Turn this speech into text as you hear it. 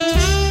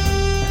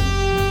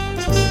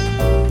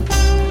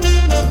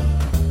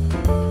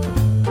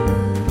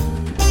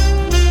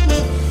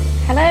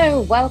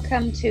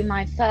welcome to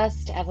my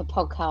first ever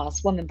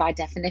podcast, Woman by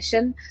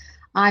Definition.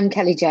 I'm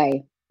Kelly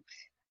J.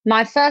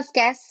 My first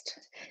guest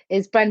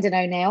is Brendan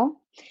O'Neill.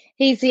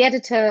 He's the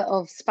editor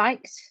of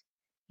Spiked.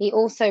 He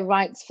also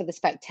writes for The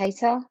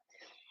Spectator.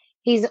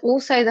 He's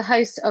also the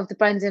host of The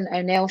Brendan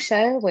O'Neill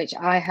Show, which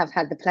I have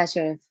had the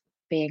pleasure of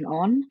being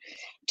on.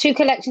 2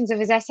 collections of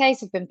his essays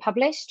have been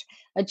published,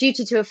 A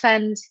Duty to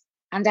Offend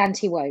and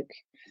Anti-Woke.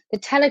 The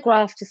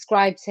Telegraph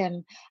describes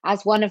him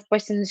as one of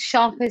Britain's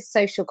sharpest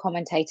social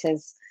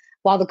commentators,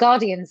 while The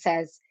Guardian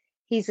says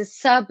he's a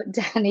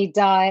sub-Danny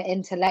Dyer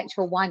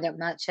intellectual wind-up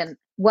merchant.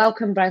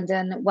 Welcome,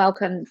 Brendan.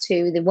 Welcome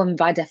to the Woman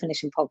by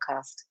Definition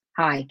podcast.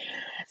 Hi.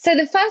 So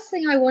the first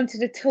thing I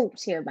wanted to talk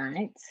to you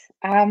about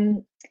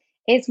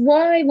is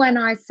why, when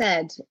I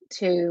said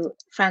to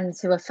friends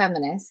who are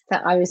feminists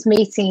that I was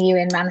meeting you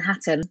in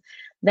Manhattan,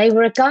 they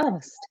were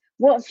aghast.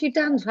 What have you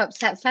done to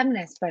upset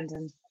feminists,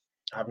 Brendan?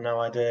 I have no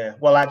idea.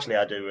 Well, actually,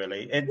 I do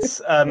really.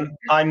 It's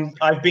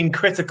I've been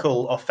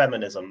critical of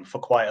feminism for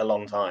quite a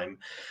long time,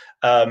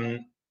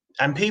 and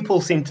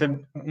people seem to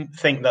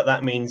think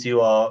that means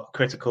you are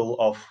critical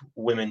of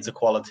women's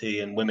equality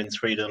and women's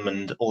freedom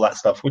and all that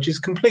stuff, which is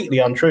completely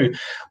untrue.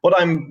 What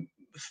I'm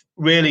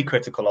really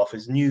critical of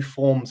is new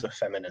forms of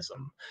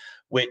feminism,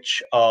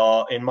 which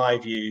are, in my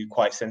view,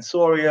 quite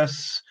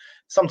censorious,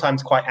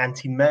 sometimes quite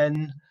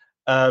anti-men,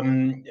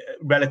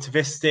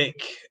 relativistic,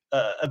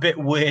 a bit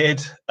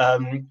weird,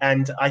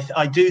 and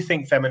I do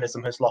think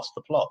feminism has lost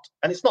the plot.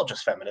 And it's not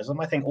just feminism.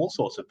 I think all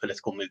sorts of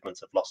political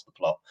movements have lost the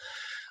plot.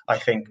 I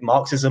think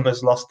Marxism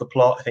has lost the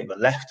plot. I think the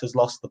left has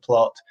lost the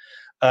plot.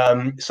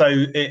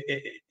 So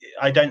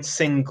I don't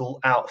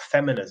single out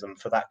feminism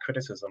for that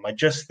criticism. I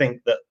just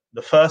think that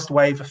the first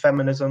wave of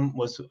feminism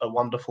was a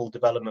wonderful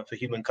development for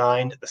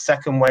humankind. The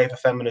second wave of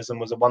feminism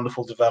was a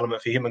wonderful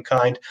development for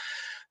humankind.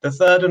 The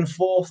third and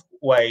fourth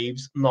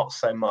waves, not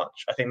so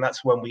much. I think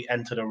that's when we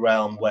entered a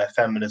realm where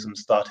feminism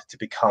started to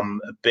become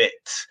a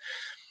bit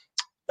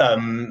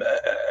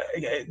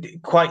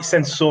quite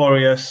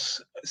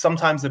censorious,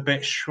 sometimes a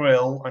bit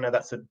shrill. I know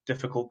that's a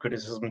difficult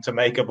criticism to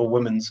make of a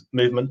women's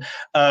movement,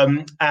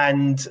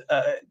 and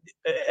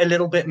a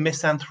little bit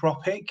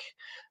misanthropic.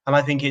 And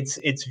I think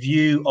its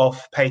view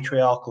of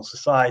patriarchal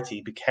society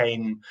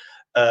became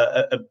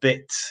a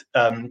bit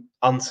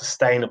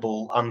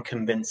unsustainable,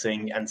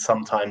 unconvincing, and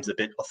sometimes a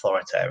bit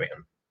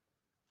authoritarian.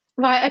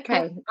 Right,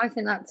 okay. I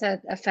think that's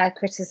a fair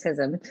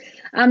criticism.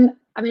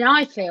 I mean,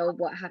 I feel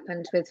what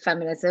happened with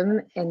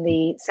feminism in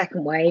the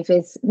second wave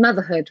is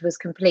motherhood was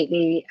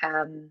completely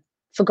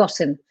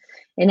forgotten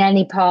in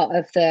any part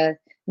of the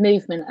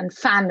movement, and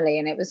family.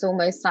 And it was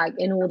almost like,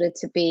 in order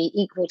to be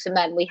equal to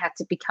men, we had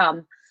to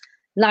become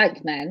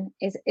like men.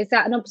 Is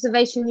that an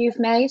observation you've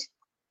made?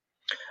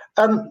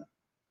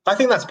 I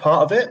think that's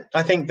part of it.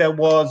 I think there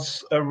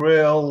was a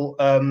real,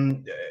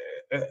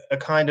 a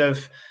kind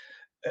of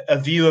a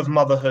view of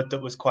motherhood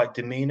that was quite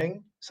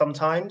demeaning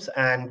sometimes,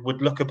 and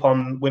would look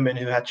upon women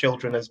who had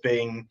children as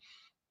being,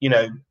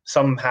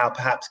 somehow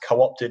perhaps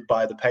co-opted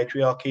by the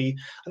patriarchy.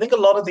 I think a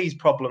lot of these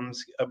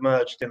problems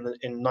emerged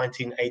in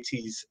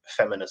 1980s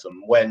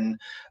feminism, when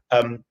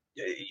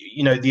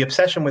the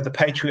obsession with the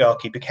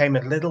patriarchy became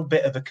a little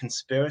bit of a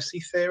conspiracy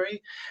theory.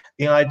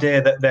 The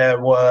idea that there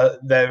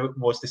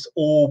was this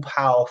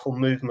all-powerful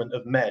movement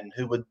of men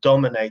who were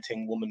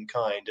dominating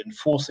womankind and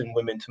forcing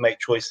women to make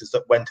choices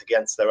that went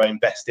against their own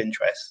best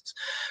interests.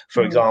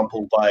 For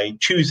example, by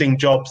choosing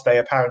jobs they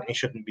apparently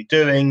shouldn't be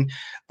doing,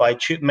 by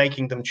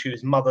making them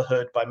choose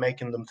motherhood, by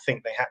making them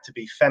think they had to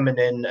be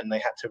feminine and they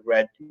had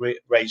to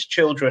raise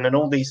children and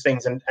all these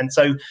things. And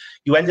so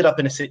you ended up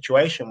in a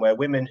situation where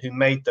women who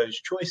made those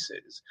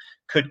choices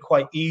could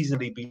quite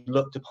easily be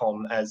looked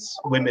upon as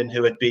women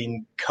who had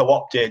been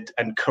co-opted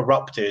and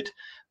corrupted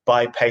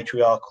by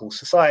patriarchal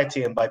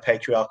society and by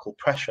patriarchal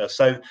pressure.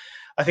 So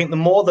I think the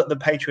more that the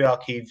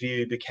patriarchy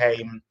view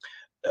became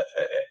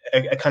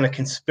a kind of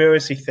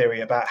conspiracy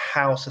theory about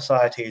how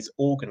society is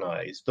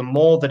organized, the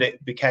more that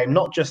it became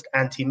not just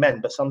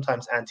anti-men, but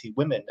sometimes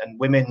anti-women.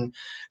 And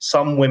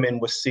some women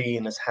were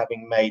seen as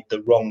having made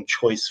the wrong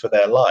choice for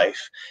their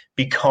life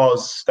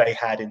because they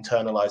had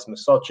internalized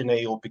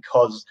misogyny, or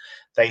because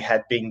they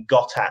had been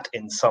got at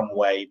in some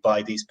way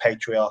by these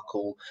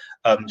patriarchal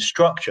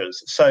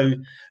structures. So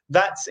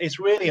it's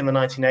really in the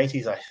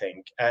 1980s, I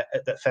think,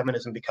 that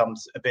feminism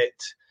becomes a bit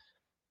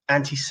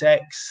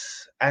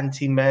anti-sex,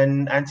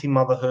 anti-men,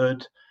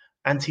 anti-motherhood,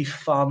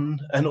 anti-fun,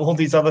 and all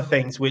these other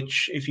things,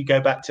 which, if you go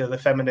back to the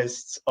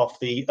feminists of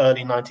the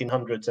early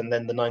 1900s and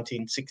then the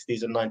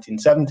 1960s and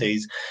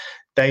 1970s,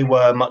 they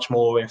were much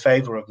more in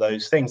favor of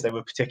those things. They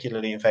were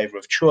particularly in favor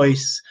of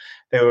choice.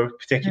 They were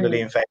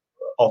particularly in favor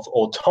of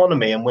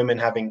autonomy and women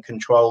having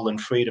control and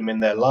freedom in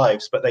their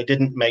lives, but they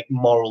didn't make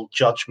moral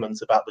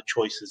judgments about the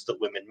choices that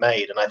women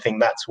made. And I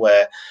think that's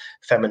where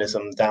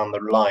feminism down the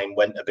line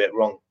went a bit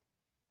wrong.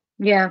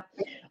 Yeah,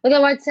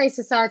 although I'd say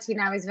society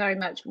now is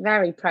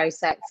very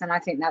pro-sex, and I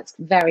think that's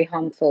very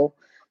harmful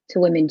to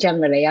women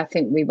generally. I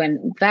think we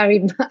went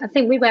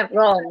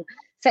wrong.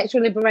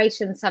 Sexual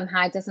liberation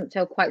somehow doesn't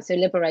feel quite so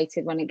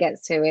liberated when it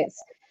gets to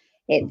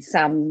its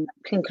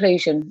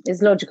conclusion,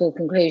 its logical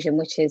conclusion,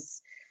 which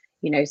is,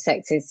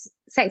 sex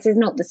is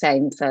not the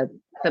same for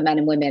men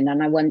and women.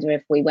 And I wonder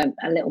if we went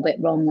a little bit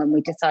wrong when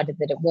we decided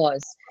that it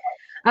was.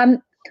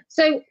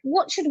 So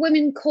what should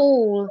women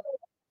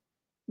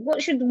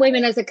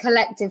as a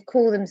collective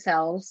call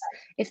themselves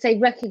if they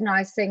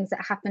recognize things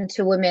that happen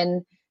to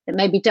women that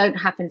maybe don't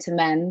happen to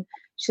men?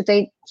 Should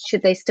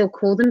they still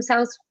call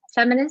themselves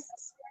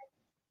feminists?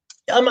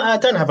 I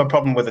don't have a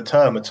problem with the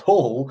term at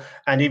all,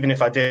 and even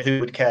if I did, who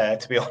would care,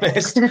 to be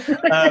honest?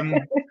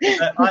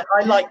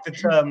 I like the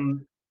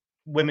term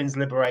women's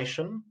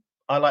liberation.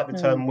 I like the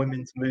term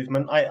women's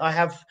movement.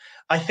 I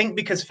think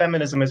because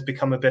feminism has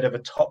become a bit of a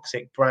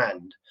toxic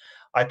brand,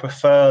 I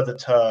prefer the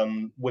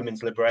term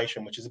women's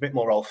liberation, which is a bit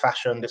more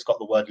old-fashioned. It's got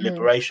the word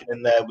liberation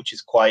in there, which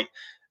is quite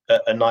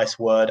a nice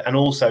word, and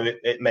also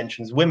it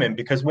mentions women,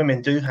 because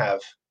women do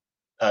have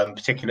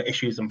particular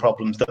issues and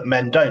problems that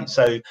men don't.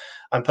 So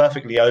I'm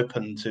perfectly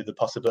open to the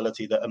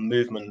possibility that a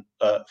movement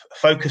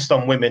focused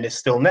on women is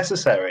still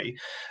necessary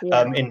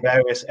in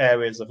various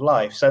areas of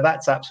life. So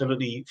that's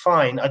absolutely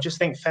fine. I just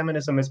think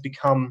feminism has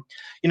become,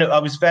 I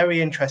was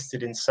very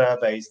interested in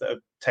surveys that have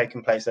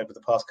taken place over the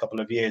past couple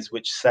of years,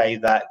 which say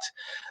that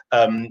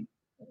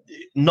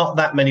not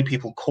that many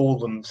people call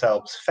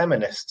themselves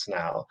feminists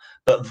now,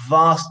 but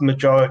vast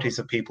majorities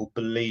of people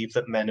believe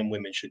that men and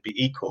women should be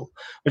equal,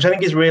 which I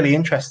think is really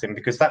interesting,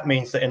 because that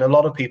means that in a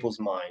lot of people's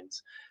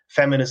minds,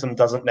 feminism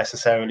doesn't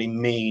necessarily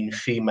mean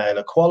female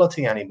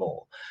equality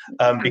anymore,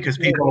 because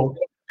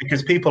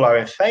people are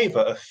in favor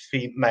of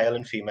male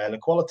and female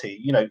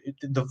equality.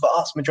 The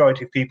vast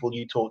majority of people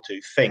you talk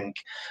to think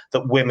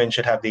that women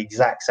should have the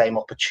exact same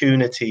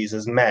opportunities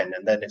as men,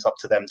 and then it's up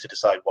to them to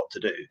decide what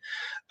to do.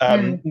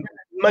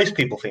 Most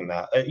people think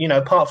that,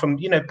 apart from,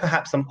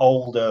 perhaps some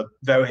older,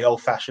 very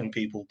old-fashioned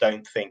people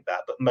don't think that,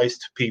 but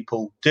most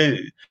people do.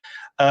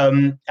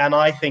 And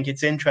I think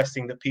it's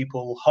interesting that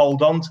people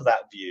hold on to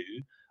that view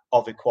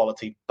of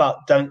equality, but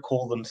don't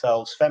call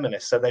themselves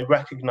feminists. So they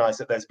recognize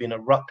that there's been a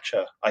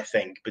rupture, I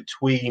think,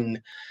 between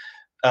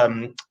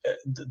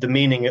the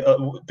meaning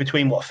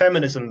between what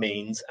feminism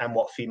means and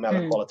what female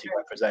equality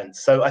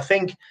represents. So I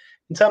think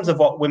in terms of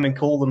what women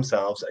call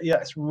themselves,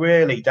 it's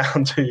really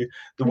down to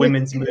the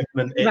women's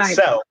movement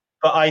itself.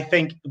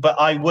 Right.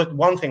 But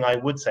one thing I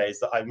would say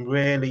is that I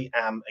really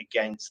am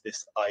against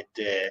this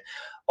idea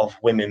of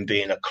women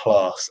being a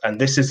class. And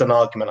this is an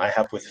argument I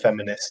have with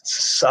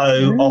feminists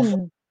so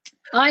often.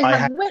 I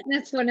have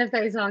witnessed one of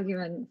those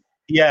arguments.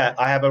 Yeah,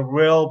 I have a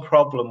real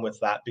problem with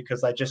that,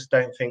 because I just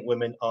don't think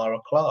women are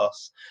a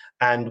class.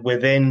 And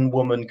within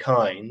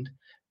womankind,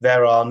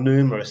 there are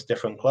numerous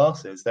different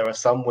classes. There are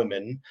some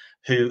women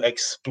who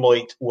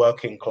exploit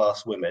working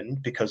class women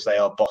because they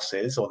are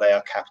bosses, or they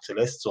are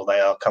capitalists, or they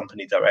are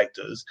company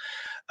directors.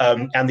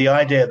 And the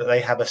idea that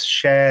they have a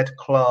shared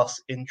class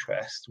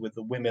interest with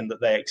the women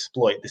that they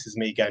exploit, this is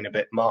me going a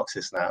bit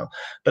Marxist now,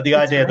 but the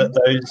idea that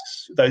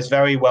those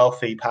very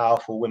wealthy,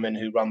 powerful women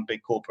who run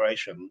big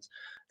corporations,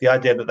 the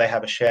idea that they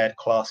have a shared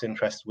class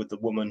interest with the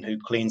woman who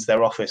cleans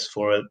their office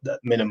for a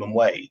minimum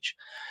wage,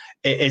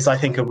 it is, I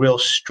think, a real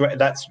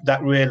that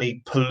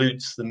really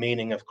pollutes the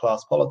meaning of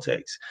class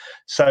politics.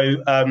 So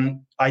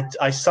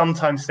I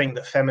sometimes think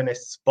that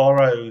feminists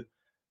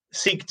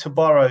seek to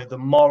borrow the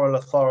moral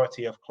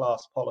authority of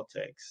class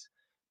politics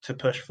to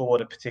push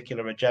forward a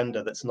particular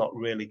agenda that's not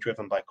really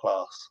driven by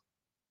class.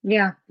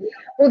 Yeah,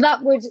 well,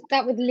 that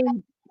would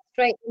lead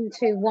straight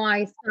into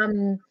why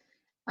some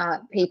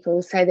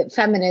people say that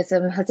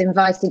feminism has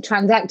invited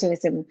trans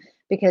activism,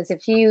 because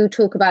if you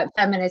talk about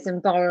feminism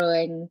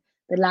borrowing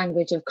the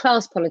language of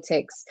class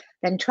politics,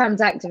 then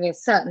trans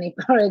activists certainly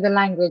borrow the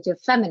language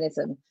of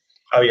feminism.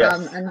 Oh yes.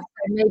 And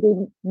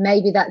so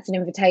maybe that's an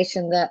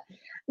invitation that,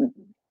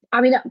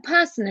 I mean,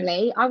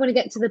 personally, I want to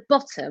get to the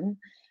bottom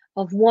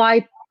of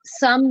why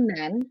some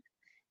men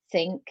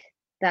think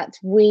that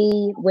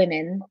we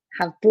women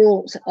have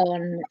brought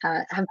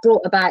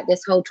about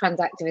this whole trans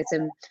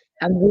activism,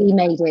 and we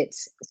made it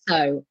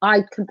so.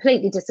 I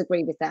completely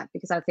disagree with that,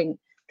 because I think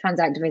trans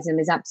activism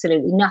is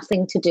absolutely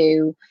nothing to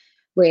do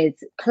with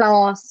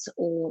class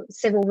or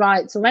civil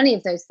rights or any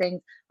of those things.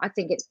 I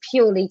think it's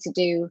purely to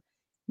do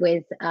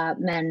with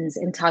men's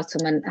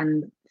entitlement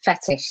and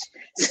fetish.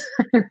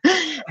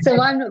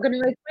 So I'm not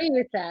going to agree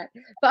with that.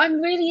 But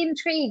I'm really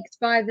intrigued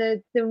by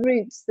the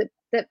routes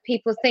that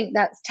people think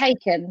that's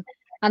taken.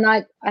 And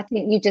I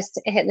think you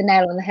just hit the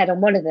nail on the head on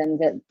one of them,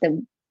 that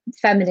the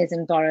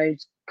feminism borrowed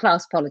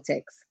class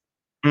politics.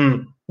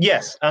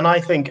 Yes, and I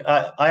think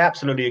I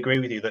absolutely agree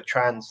with you that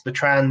the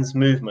trans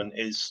movement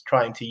is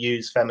trying to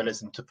use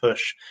feminism to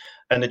push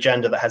an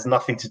agenda that has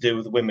nothing to do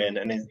with women,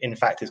 and in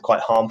fact is quite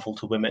harmful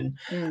to women,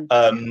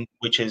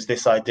 which is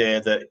this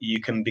idea that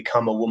you can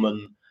become a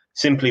woman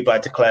simply by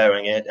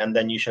declaring it, and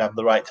then you should have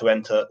the right to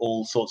enter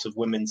all sorts of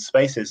women's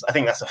spaces. I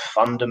think that's a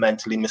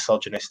fundamentally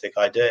misogynistic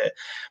idea.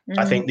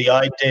 I think the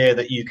idea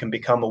that you can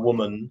become a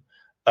woman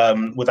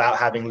without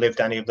having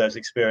lived any of those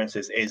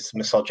experiences is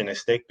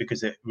misogynistic,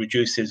 because it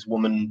reduces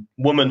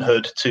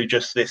womanhood to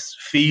just this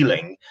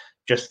feeling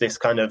just this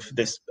kind of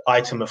this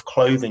item of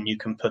clothing you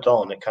can put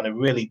on. It kind of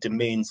really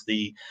demeans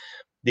the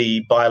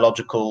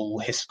biological,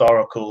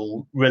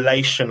 historical,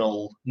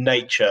 relational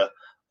nature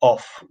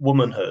of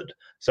womanhood.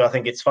 So I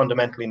think it's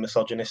fundamentally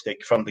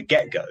misogynistic from the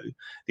get-go.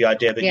 The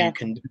idea that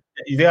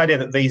the idea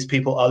that these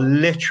people are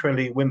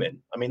literally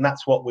women. I mean,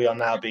 that's what we are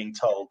now being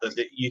told, that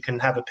you can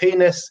have a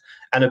penis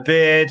and a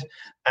beard,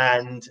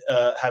 and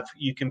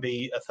you can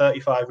be a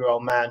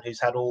 35-year-old man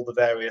who's had all the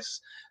various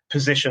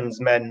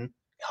positions men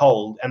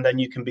hold, and then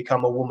you can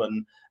become a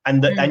woman,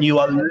 and you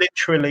are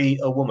literally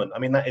a woman. I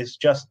mean, that is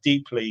just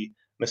deeply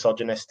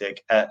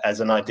misogynistic as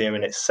an idea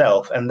in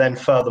itself. And then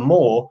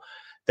furthermore,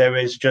 there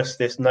is just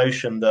this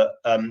notion that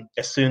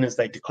as soon as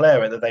they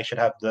declare it, that they should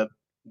have the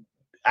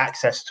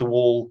access to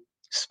all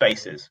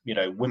spaces,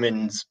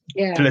 women's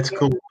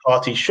political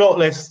party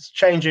shortlists,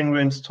 changing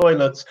rooms,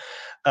 toilets,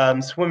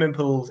 swimming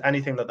pools,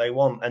 anything that they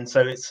want. And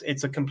so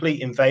it's a complete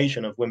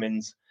invasion of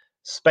women's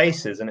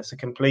spaces, and it's a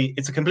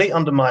complete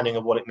undermining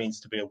of what it means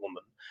to be a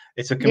woman.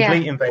 It's a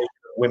complete invasion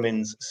of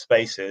women's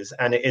spaces,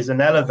 and it is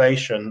an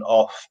elevation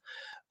of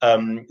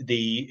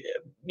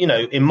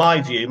in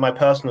my view, my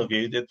personal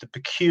view, the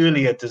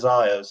peculiar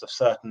desires of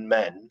certain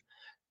men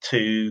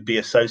to be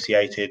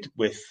associated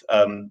with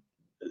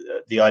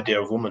the idea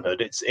of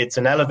womanhood. It's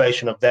an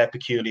elevation of their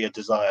peculiar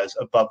desires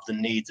above the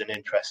needs and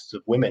interests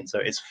of women. So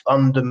it's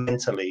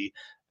fundamentally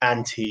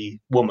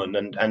anti-woman,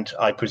 and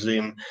I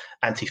presume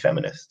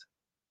anti-feminist.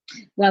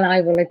 Well, I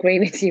will agree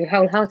with you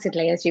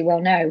wholeheartedly, as you well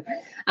know.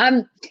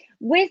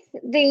 With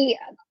the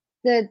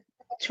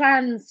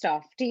trans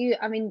stuff,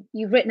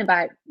 you've written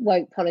about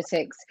woke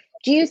politics.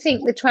 Do you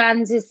think the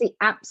trans is the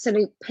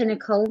absolute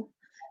pinnacle?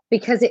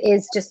 Because it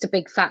is just a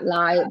big fat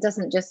lie. It's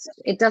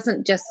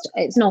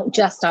not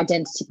just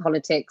identity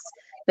politics,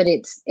 but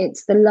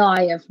it's the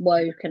lie of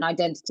woke and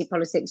identity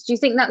politics. Do you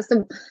think that's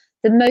the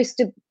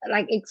most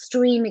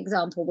extreme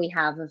example we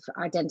have of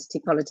identity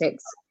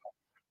politics?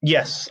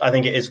 Yes, I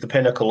think it is the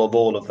pinnacle of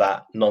all of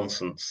that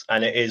nonsense,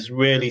 and it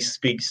really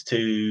speaks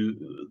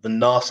to the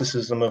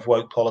narcissism of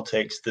woke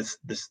politics.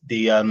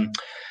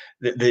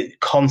 The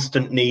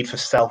constant need for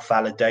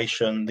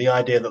self-validation, the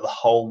idea that the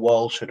whole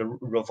world should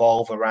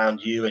revolve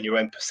around you and your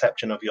own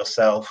perception of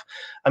yourself.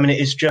 I mean, it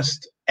is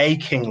just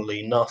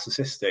achingly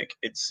narcissistic.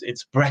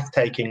 It's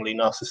breathtakingly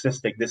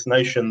narcissistic. This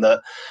notion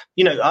that,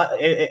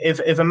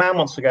 if a man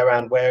wants to go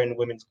around wearing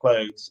women's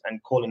clothes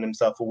and calling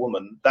himself a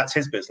woman, that's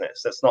his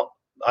business.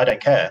 I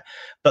don't care.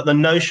 But the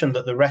notion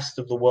that the rest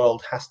of the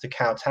world has to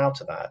kowtow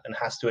to that and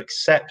has to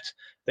accept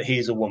that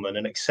he's a woman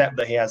and accept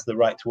that he has the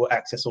right to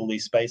access all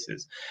these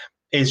spaces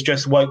is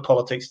just woke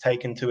politics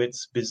taken to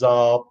its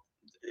bizarre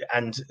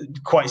and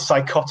quite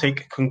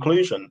psychotic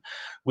conclusion,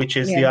 which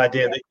is the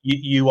idea that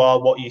you are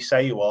what you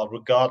say you are,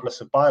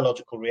 regardless of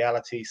biological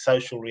reality,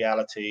 social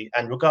reality,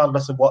 and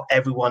regardless of what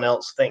everyone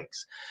else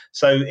thinks.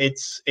 So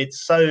it's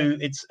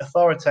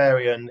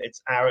authoritarian,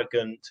 it's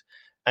arrogant,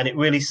 and it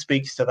really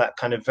speaks to that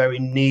kind of very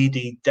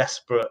needy,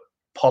 desperate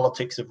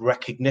politics of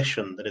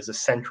recognition that is a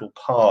central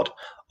part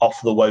of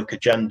the woke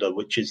agenda,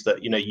 which is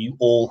that, you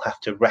all have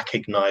to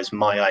recognize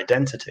my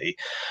identity.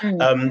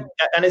 And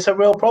it's a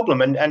real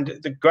problem. And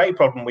the great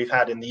problem we've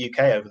had in the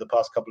UK over the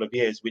past couple of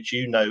years, which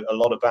you know a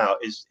lot about,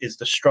 is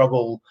the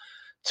struggle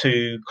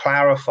to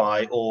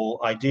clarify or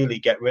ideally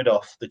get rid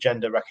of the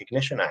Gender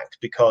Recognition Act,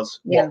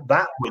 because what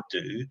that would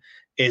do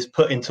is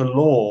put into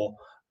law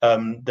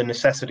the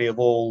necessity of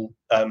all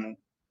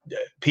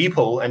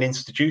people and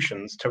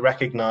institutions to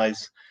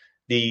recognize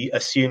the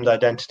assumed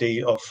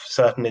identity of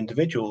certain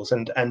individuals,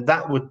 and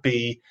that would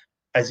be,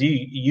 as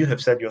you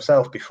have said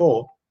yourself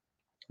before,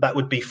 that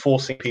would be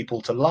forcing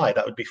people to lie.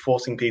 That would be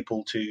forcing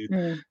people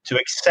to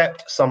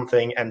accept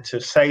something and to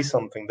say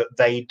something that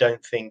they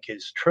don't think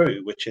is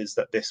true, which is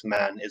that this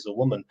man is a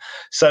woman.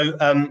 So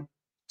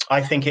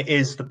I think it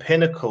is the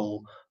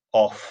pinnacle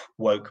of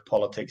woke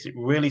politics. It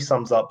really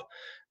sums up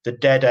the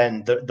dead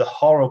end, the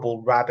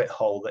horrible rabbit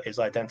hole that is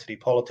identity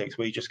politics,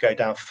 where you just go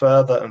down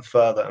further and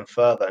further and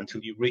further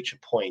until you reach a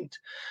point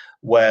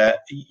where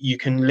you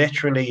can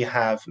literally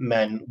have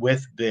men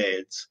with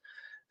beards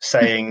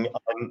saying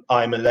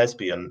I'm a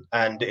lesbian,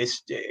 and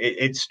it's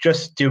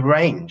just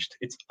deranged.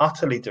 It's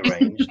utterly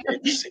deranged.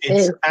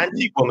 It's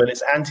anti-woman,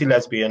 it's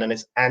anti-lesbian, and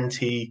it's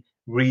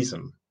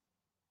anti-reason.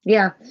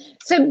 Yeah.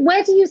 So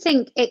where do you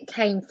think it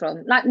came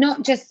from? Like,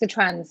 not just the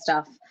trans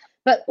stuff,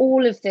 but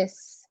all of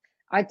this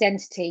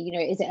identity,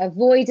 is it a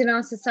void in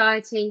our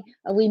society?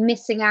 Are we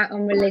missing out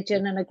on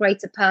religion and a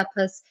greater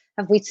purpose?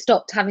 Have we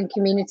stopped having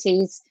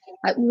communities?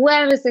 Like,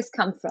 where has this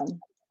come from?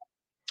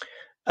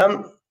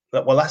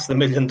 Well, that's the $1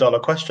 million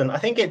question. I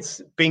think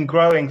it's been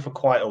growing for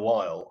quite a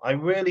while. I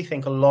really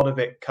think a lot of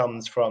it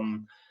comes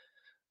from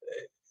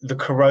the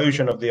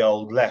corrosion of the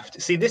old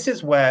left. See, this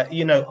is where,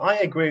 I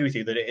agree with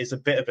you that it is a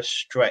bit of a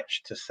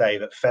stretch to say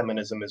that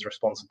feminism is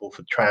responsible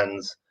for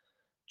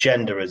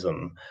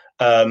transgenderism.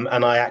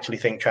 And I actually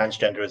think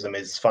transgenderism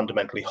is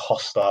fundamentally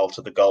hostile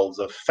to the goals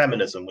of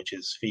feminism, which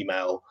is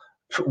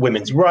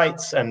women's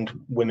rights and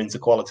women's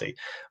equality.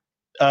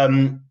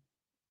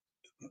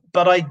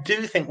 But I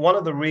do think one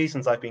of the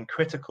reasons I've been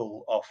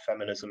critical of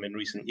feminism in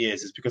recent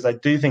years is because I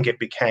do think it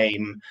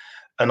became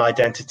an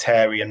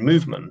identitarian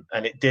movement,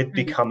 and it did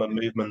become a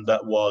movement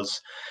that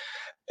was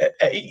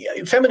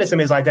feminism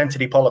is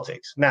identity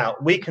politics. Now,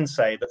 we can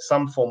say that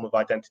some form of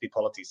identity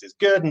politics is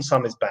good and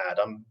some is bad.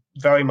 I'm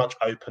very much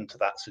open to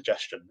that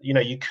suggestion. You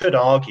know, you could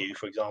argue,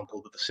 for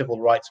example, that the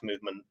civil rights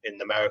movement in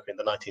America in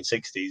the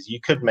 1960s, you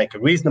could make a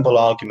reasonable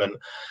argument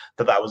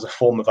that that was a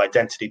form of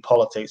identity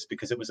politics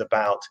because it was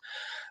about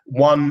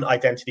one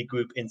identity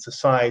group in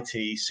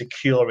society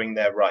securing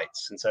their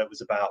rights. And so it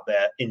was about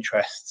their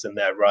interests and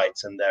their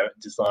rights and their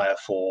desire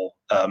for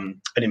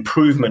an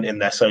improvement in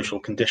their social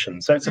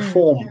conditions. So it's a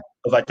form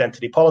of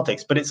identity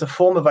politics, but it's a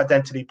form of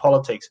identity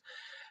politics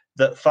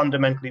that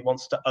fundamentally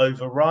wants to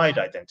override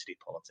identity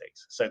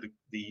politics. So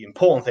the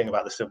important thing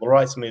about the civil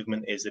rights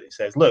movement is that it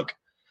says, look,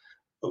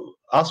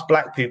 us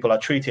black people are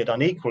treated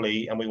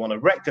unequally, and we want to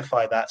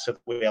rectify that so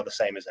that we are the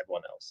same as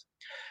everyone else.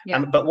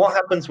 Yeah. But what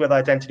happens with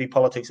identity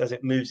politics as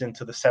it moves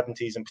into the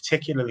 70s and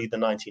particularly the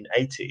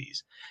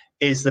 1980s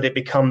is that it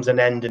becomes an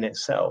end in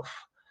itself.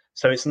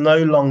 So it's no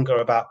longer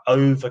about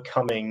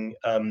overcoming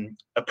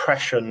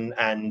oppression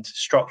and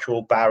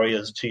structural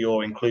barriers to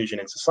your inclusion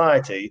in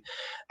society,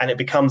 and it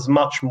becomes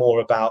much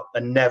more about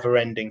a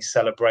never-ending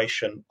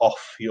celebration of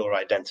your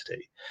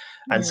identity.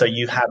 And so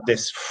you have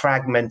this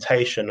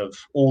fragmentation of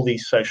all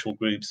these social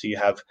groups. You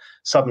have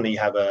suddenly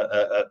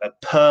a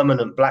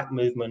permanent black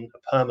movement,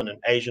 a permanent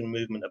Asian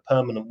movement, a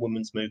permanent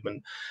women's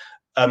movement.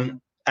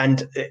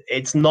 And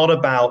it's not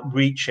about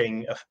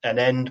reaching an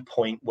end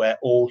point where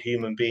all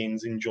human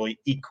beings enjoy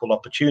equal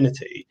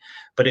opportunity,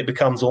 but it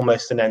becomes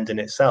almost an end in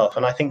itself.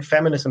 And I think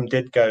feminism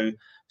did go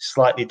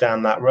slightly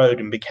down that road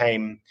and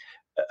became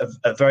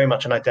a very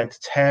much an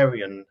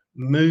identitarian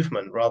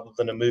movement rather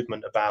than a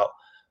movement about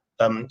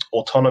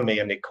autonomy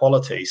and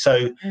equality.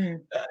 So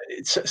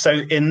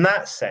in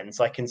that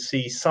sense, I can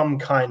see some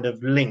kind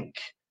of link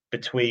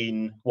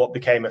between what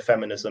became a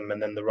feminism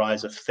and then the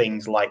rise of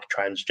things like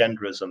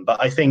transgenderism. But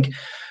I think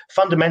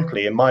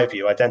fundamentally, in my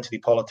view, identity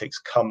politics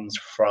comes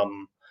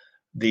from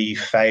the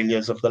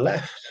failures of the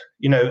left.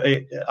 You know,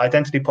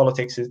 identity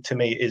politics to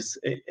me is,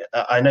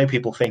 I know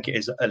people think it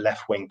is a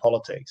left-wing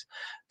politics,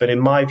 but in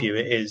my view,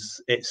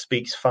 it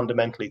speaks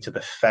fundamentally to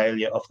the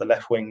failure of the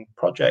left-wing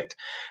project,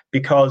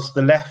 because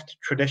the left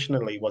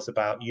traditionally was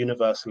about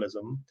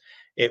universalism.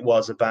 It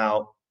was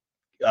about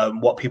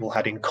what people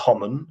had in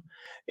common.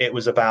 It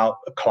was about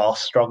a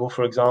class struggle,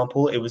 for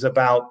example. It was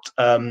about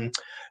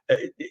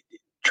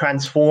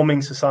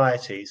transforming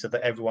society so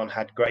that everyone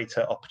had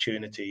greater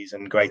opportunities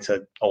and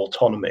greater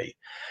autonomy.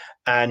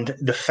 And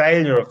the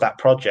failure of that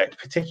project,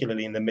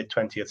 particularly in the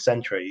mid-20th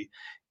century,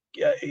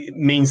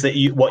 means that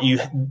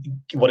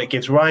what it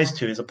gives rise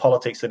to is a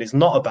politics that is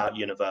not about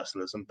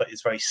universalism, but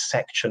is very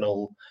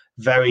sectional,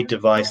 very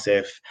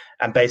divisive,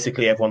 and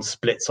basically everyone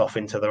splits off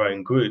into their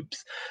own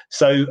groups.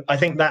 So I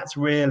think that's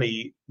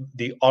really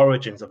the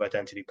origins of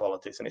identity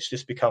politics, and it's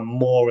just become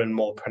more and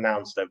more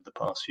pronounced over the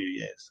past few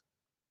years.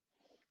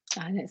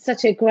 And it's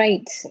such a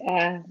great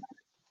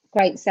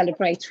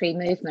celebratory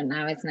movement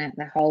now, isn't it?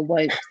 The whole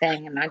woke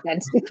thing and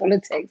identity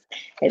politics.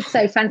 It's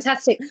so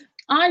fantastic.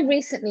 I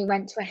recently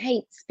went to a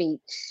hate speech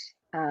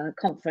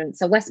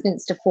conference, a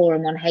Westminster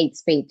Forum on hate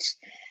speech.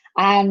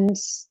 And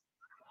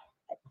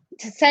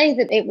to say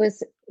that it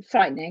was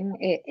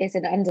frightening is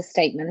an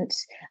understatement.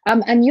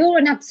 And you're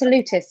an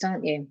absolutist,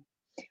 aren't you,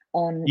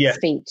 on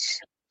speech?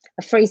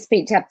 A free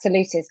speech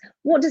absolutist.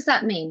 What does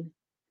that mean?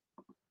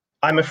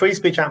 I'm a free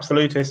speech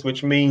absolutist,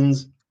 which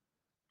means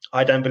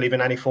I don't believe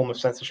in any form of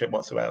censorship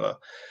whatsoever,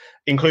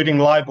 including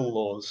libel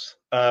laws.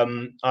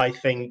 I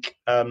think,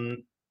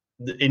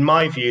 in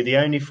my view, the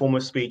only form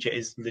of speech it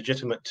is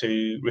legitimate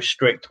to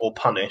restrict or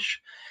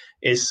punish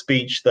is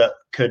speech that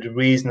could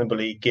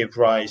reasonably give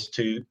rise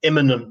to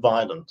imminent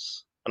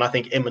violence. And I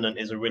think imminent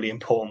is a really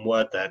important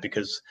word there,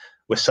 because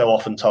we're so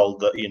often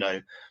told that, you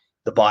know,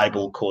 the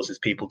Bible causes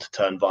people to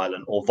turn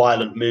violent, or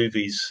violent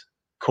movies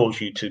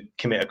cause you to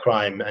commit a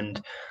crime.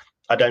 And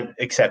I don't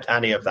accept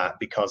any of that,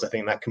 because I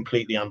think that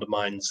completely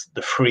undermines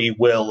the free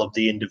will of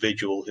the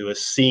individual who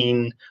has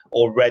seen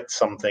or read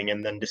something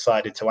and then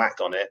decided to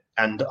act on it.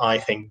 And I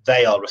think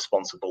they are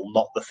responsible,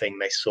 not the thing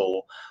they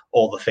saw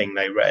or the thing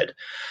they read.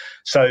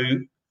 So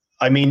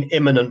I mean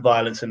imminent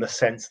violence in the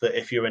sense that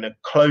if you're in a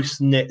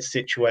close-knit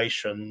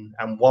situation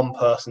and one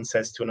person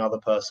says to another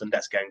person,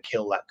 let's go and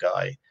kill that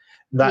guy,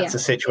 that's a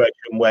situation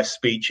where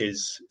speech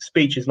is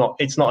not,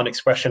 it's not an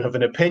expression of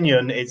an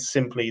opinion, it's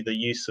simply the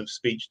use of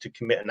speech to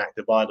commit an act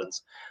of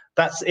violence.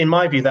 That's, in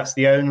my view, that's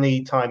the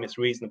only time it's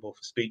reasonable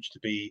for speech to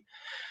be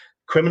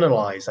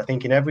criminalized. I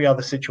think in every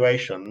other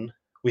situation,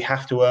 we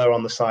have to err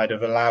on the side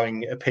of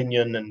allowing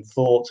opinion and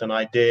thoughts and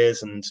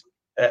ideas and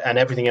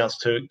everything else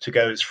to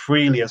go as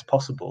freely as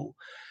possible.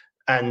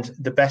 And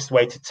the best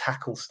way to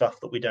tackle stuff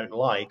that we don't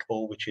like,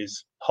 or which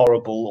is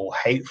horrible or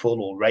hateful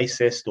or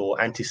racist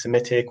or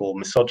anti-Semitic or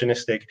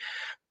misogynistic,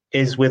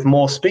 is with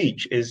more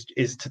speech, is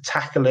to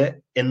tackle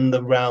it in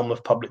the realm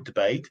of public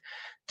debate,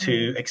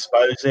 to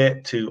expose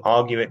it, to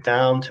argue it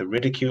down, to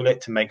ridicule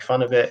it, to make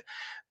fun of it.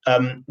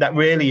 that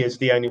really is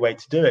the only way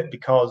to do it,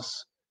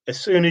 because as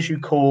soon as you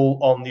call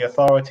on the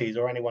authorities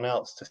or anyone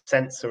else to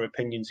censor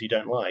opinions you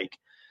don't like,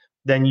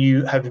 then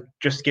you have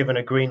just given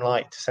a green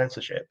light to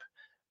censorship.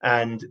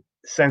 And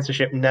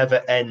censorship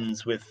never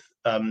ends with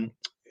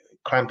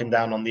clamping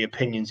down on the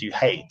opinions you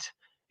hate.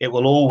 It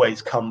will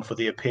always come for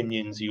the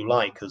opinions you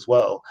like as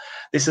well.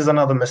 This is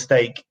another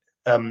mistake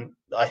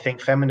I think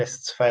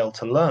feminists fail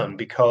to learn,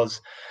 because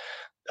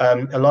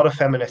a lot of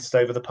feminists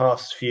over the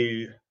past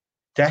few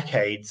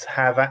decades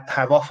have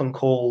often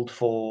called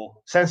for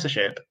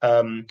censorship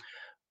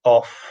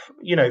of,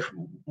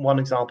 one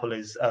example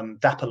is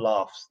Dapper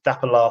Laughs.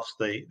 Dapper Laughs,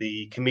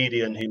 the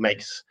comedian who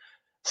makes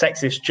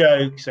sexist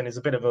jokes and is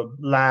a bit of a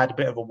lad, a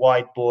bit of a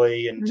white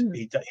boy, and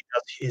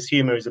his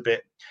humor is a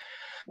bit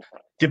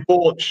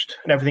debauched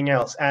and everything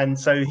else. And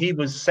so he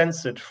was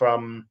censored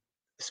from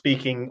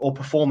speaking or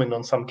performing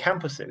on some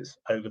campuses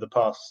over the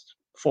past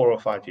 4 or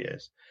 5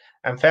 years.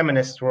 And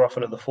feminists were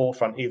often at the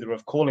forefront either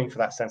of calling for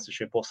that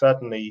censorship or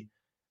certainly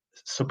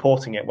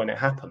supporting it when it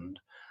happened.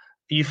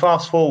 You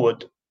fast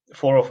forward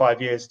 4 or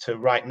 5 years to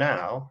right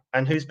now,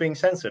 and who's being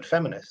censored?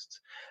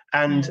 Feminists.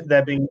 And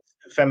they're being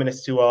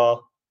feminists who are,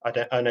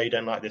 I know you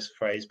don't like this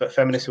phrase, but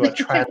feminists who are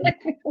trans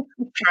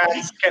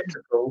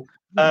skeptical,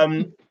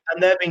 and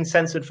they're being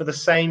censored for the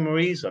same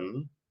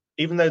reason,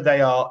 even though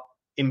they are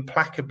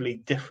implacably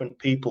different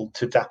people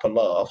to Dapper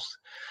Laughs.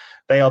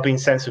 They are being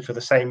censored for the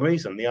same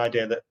reason, the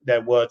idea that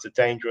their words are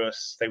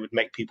dangerous, they would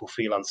make people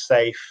feel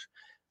unsafe,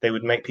 they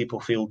would make people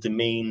feel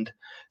demeaned.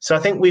 So I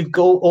think we've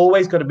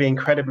always got to be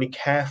incredibly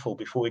careful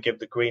before we give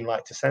the green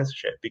light to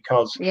censorship,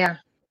 because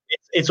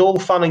it's all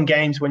fun and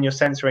games when you're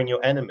censoring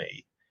your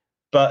enemy.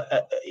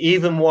 But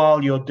even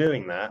while you're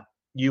doing that,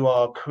 you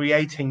are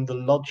creating the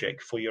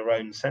logic for your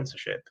own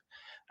censorship.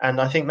 And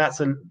I think that's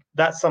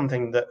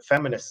something that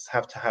feminists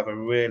have to have a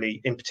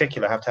really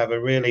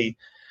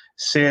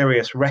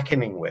serious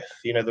reckoning with,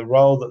 the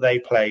role that they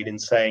played in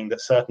saying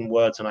that certain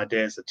words and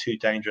ideas are too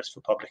dangerous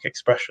for public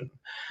expression.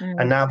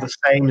 And now the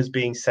same is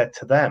being said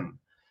to them.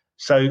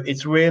 So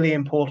it's really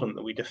important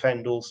that we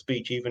defend all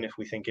speech, even if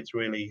we think it's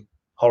really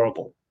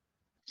horrible.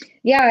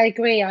 Yeah, I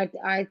agree.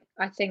 I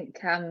think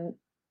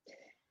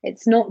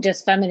it's not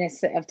just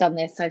feminists that have done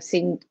this. I've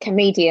seen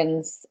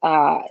comedians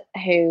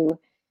who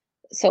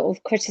sort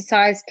of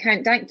criticize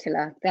Count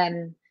Dankula,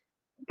 then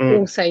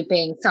also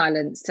being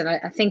silenced. And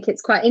I think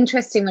it's quite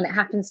interesting when it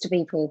happens to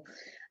people.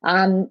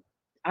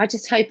 I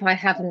just hope I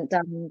haven't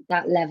done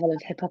that level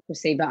of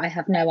hypocrisy, but I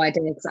have no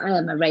idea, because I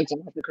am a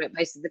raging hypocrite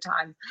most of the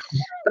time.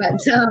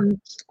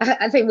 But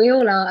I think we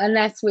all are,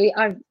 unless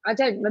I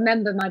don't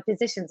remember my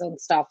positions on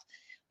stuff.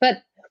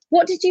 But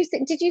what did you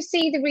think? Did you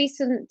see the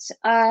recent,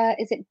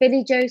 is it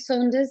Billy Joe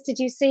Saunders? Did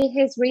you see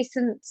his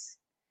recent,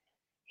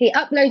 he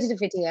uploaded a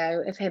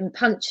video of him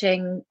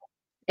punching,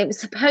 it was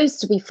supposed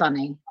to be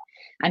funny,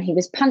 and he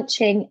was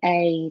punching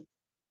a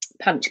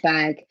punch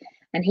bag,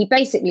 and he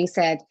basically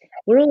said,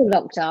 we're all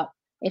locked up,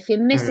 if your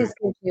missus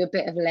gives you a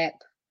bit of lip,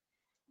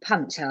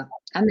 punch her.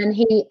 And then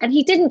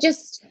he didn't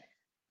just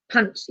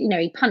punch,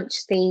 he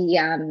punched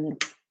the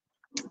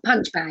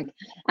punch bag,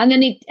 and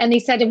then he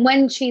said, and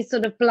when she's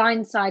sort of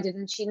blindsided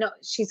and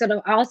she's sort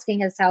of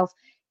asking herself,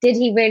 did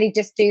he really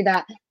just do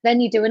that,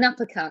 then you do an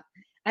uppercut.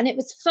 And it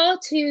was far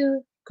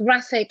too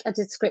graphic a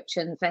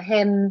description for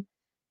him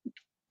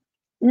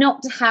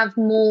not to have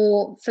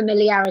more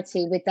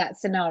familiarity with that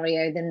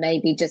scenario than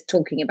maybe just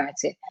talking about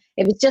it.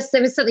 It was just,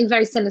 there was something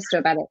very sinister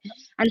about it.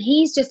 And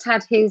he's just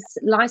had his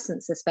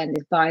license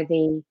suspended by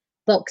the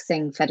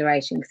Boxing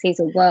Federation, because he's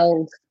a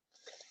world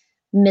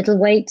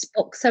middleweight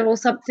boxer or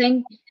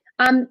something.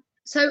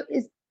 So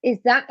is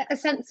that a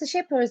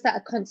censorship, or is that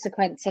a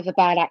consequence of a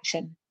bad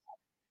action?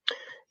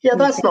 Yeah,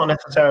 that's not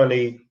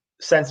necessarily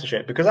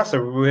censorship, because that's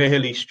a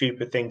really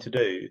stupid thing to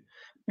do.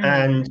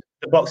 And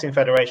the Boxing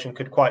Federation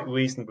could quite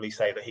reasonably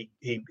say that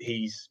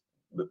he's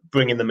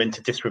bringing them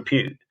into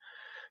disrepute.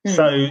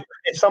 So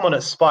if someone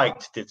at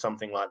Spiked did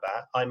something like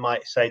that, I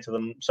might say to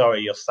them,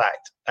 sorry, you're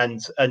sacked. And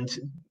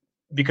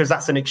because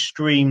that's an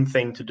extreme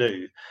thing to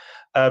do.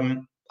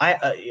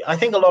 I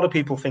think a lot of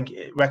people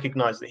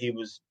recognize that he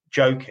was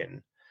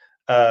joking,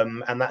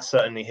 and that's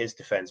certainly his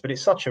defense. But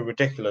it's such a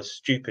ridiculous,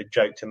 stupid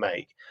joke to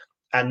make,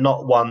 and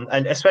not one,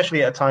 and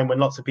especially at a time when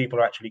lots of people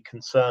are actually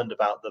concerned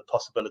about the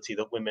possibility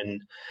that women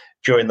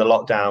during the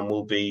lockdown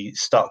will be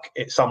stuck.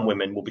 Some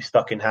women will be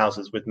stuck in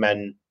houses with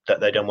men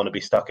that they don't want to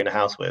be stuck in a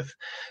house with.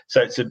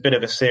 So it's a bit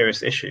of a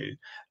serious issue.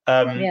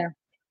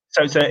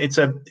 So it's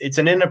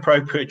an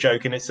inappropriate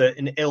joke, and it's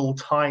an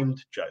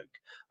ill-timed joke.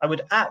 I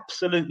would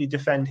absolutely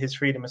defend his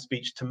freedom of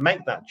speech to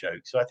make that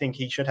joke. So I think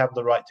he should have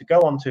the right to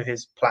go onto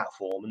his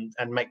platform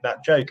and make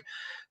that joke.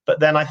 But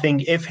then I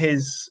think if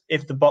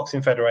the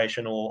Boxing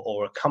Federation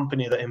or a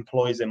company that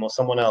employs him or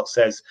someone else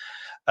says,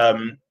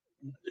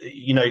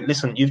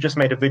 listen, you've just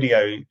made a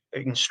video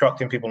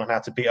instructing people on how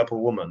to beat up a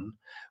woman,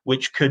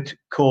 which could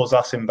cause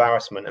us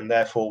embarrassment, and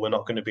therefore we're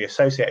not going to be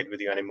associated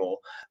with you anymore,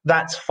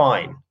 that's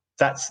fine.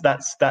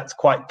 That's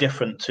quite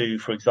different to,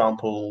 for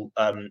example,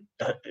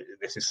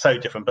 this is so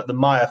different, but the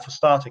Maya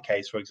Forstater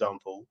case, for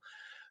example,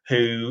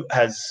 who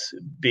has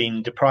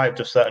been deprived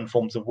of certain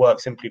forms of work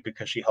simply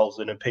because she holds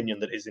an opinion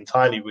that is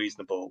entirely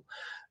reasonable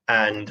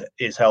and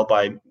is held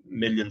by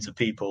millions of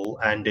people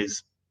and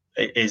is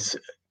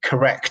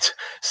correct.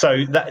 So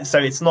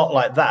it's not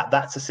like that.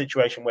 That's a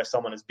situation where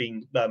someone has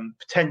been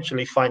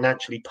potentially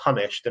financially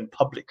punished and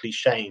publicly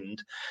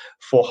shamed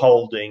for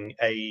holding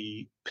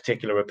a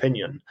particular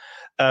opinion.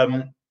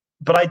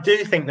 But I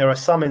do think there are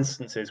some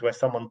instances where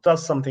someone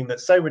does something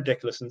that's so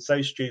ridiculous and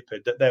so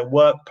stupid that their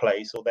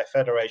workplace or their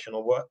federation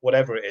or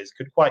whatever it is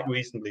could quite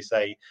reasonably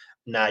say,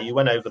 "Nah, you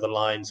went over the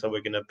line, so we're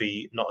going to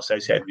be not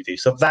associated with you."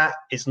 So that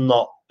is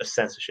not a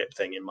censorship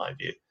thing, in my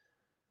view.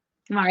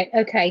 Right.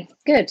 Okay.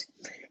 Good.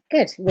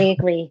 We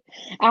agree.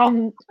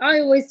 I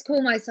always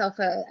call myself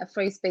a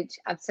free speech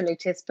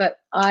absolutist, but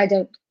I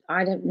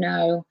don't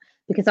know,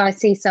 because I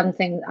see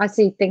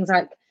things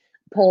like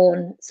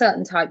porn,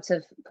 certain types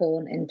of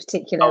porn in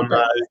particular. Oh,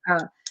 no.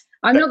 But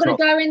I'm not going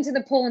to go into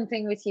the porn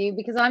thing with you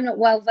because I'm not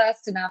well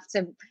versed enough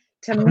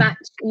to match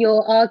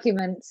your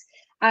argument.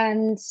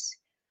 And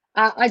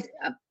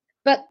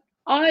but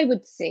I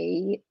would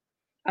see,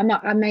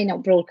 I may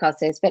not broadcast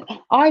this, but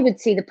I would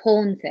see the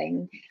porn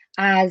thing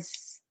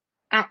as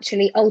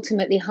actually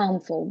ultimately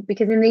harmful,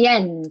 because in the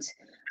end,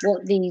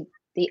 what the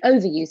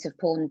overuse of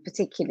porn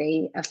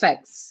particularly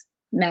affects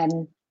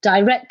men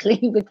directly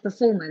with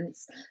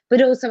performance,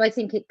 but also I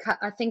think it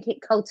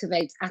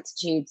cultivates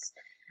attitudes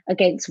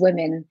against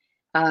women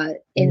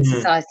in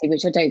society,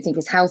 which I don't think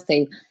is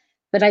healthy.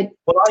 But I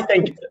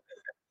think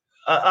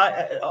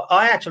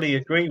I actually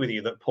agree with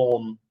you that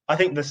porn. I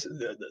think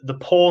the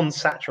porn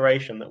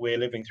saturation that we're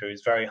living through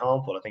is very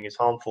harmful. I think it's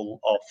harmful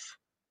of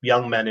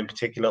young men in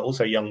particular,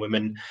 also young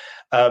women.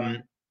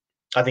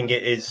 I think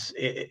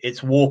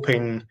it's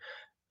warping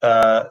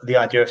the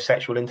idea of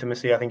sexual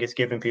intimacy. I think it's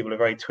giving people a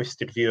very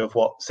twisted view of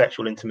what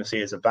sexual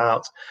intimacy is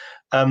about.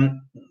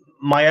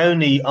 My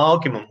only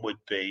argument would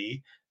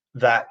be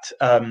that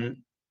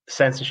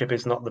censorship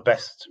is not the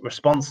best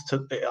response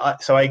to.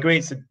 So I agree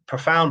it's a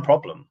profound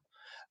problem,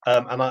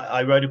 and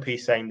I wrote a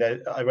piece saying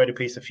that I wrote a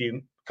piece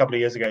a couple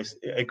of years ago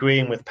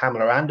agreeing with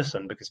Pamela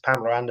Anderson, because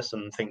Pamela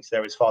Anderson thinks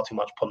there is far too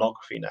much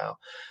pornography now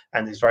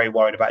and is very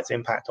worried about its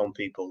impact on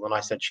people. And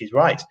I said she's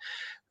right.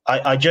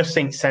 I just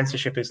think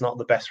censorship is not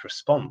the best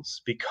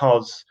response,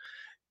 because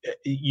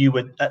you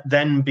would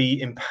then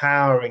be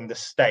empowering the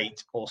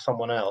state or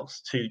someone else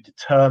to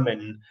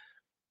determine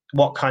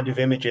what kind of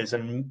images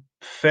and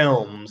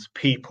films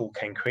people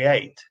can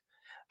create.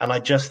 And I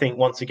just think,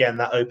 once again,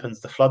 that opens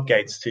the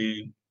floodgates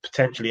to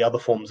potentially other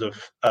forms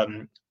of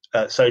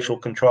social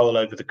control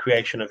over the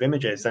creation of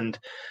images. And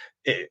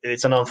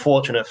it's an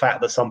unfortunate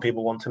fact that some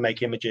people want to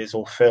make images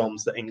or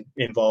films that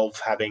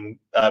involve having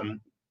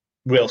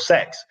real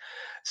sex.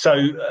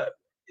 So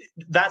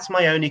that's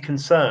my only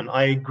concern.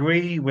 I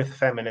agree with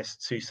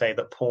feminists who say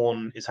that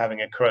porn is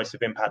having a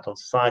corrosive impact on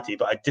society,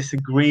 but I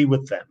disagree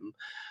with them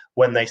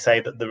when they say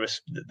that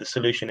the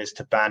solution is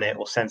to ban it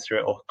or censor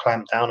it or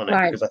clamp down on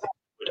it, because I think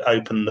it would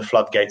open the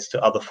floodgates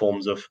to other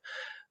forms of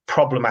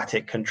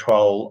problematic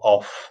control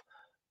of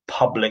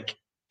public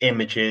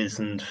images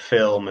and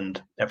film and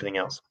everything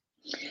else.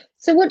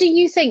 So what do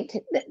you think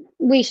that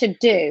we should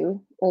do,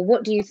 or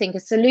what do you think a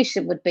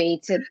solution would be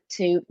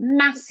to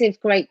massive,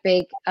 great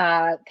big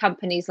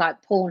companies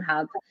like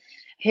Pornhub,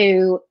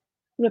 who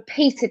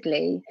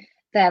repeatedly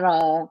there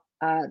are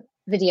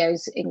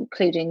videos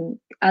including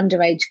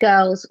underage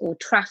girls or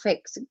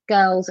trafficked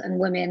girls and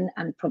women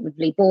and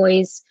probably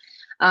boys,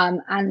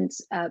 and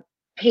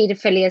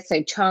paedophilia,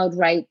 so child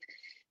rape.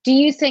 Do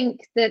you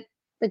think that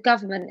the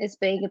government is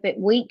being a bit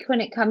weak when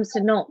it comes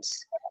to not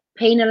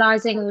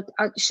penalising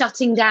or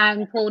shutting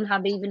down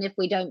Pornhub, even if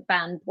we don't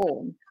ban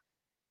porn?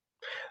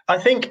 I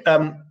think,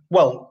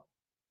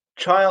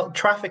 child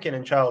trafficking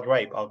and child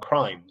rape are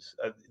crimes.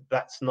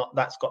 That's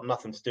got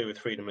nothing to do with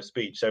freedom of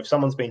speech. So if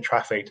someone's been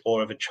trafficked,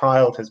 or if a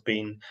child has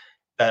been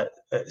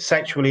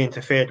sexually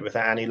interfered with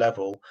at any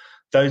level,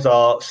 those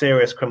are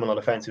serious criminal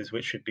offences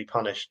which should be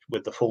punished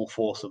with the full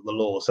force of the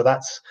law. So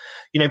that's,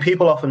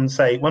 people often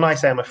say, when I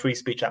say I'm a free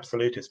speech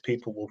absolutist,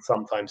 people will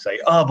sometimes say,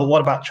 "Oh, but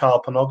what about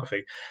child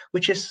pornography?"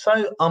 Which is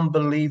so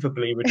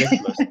unbelievably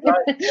ridiculous.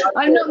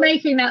 I'm not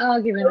making that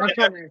argument, I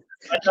promise.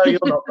 I know you're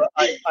not, but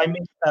I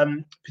meet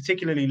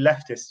particularly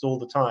leftists all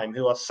the time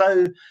who are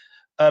so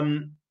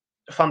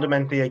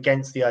fundamentally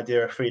against the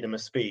idea of freedom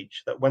of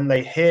speech that when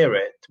they hear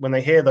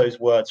those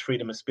words,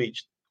 freedom of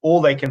speech, all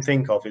they can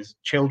think of is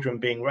children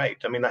being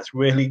raped. I mean, that's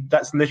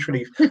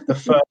literally the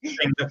first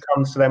thing that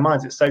comes to their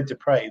minds. It's so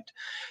depraved.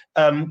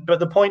 But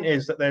the point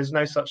is that there's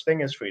no such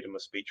thing as freedom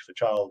of speech for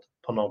child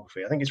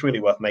pornography. I think it's really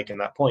worth making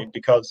that point,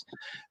 because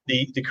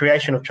the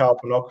creation of child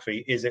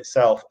pornography is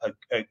itself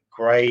a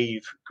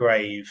grave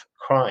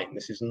crime.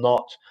 This is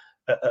not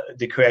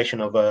the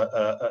creation of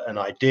an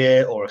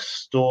idea or a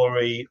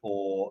story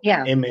or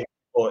an image,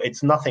 or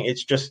it's nothing.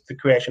 It's just the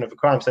creation of a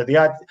crime. So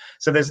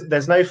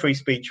there's no free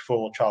speech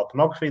for child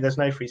pornography. There's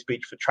no free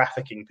speech for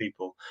trafficking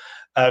people.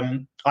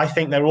 I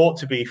think there ought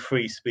to be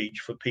free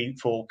speech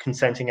for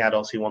consenting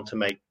adults who want to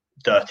make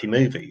dirty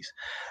movies.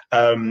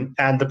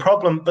 And the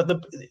problem,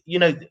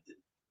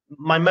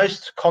 my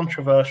most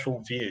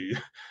controversial view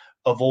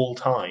of all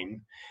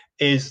time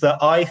is that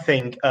I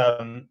think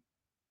the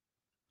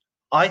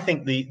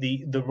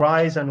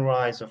rise and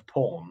rise of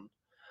porn,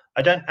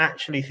 I don't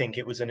actually think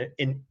it was an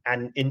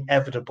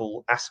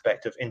inevitable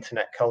aspect of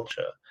internet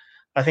culture.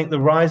 I think the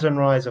rise and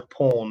rise of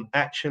porn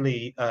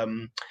actually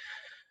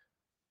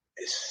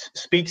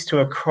speaks to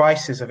a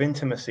crisis of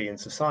intimacy in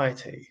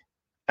society.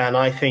 And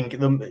I think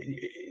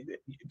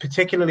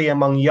particularly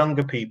among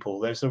younger people,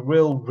 there's a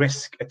real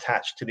risk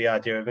attached to the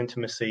idea of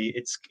intimacy.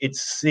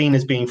 It's seen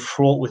as being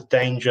fraught with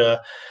danger.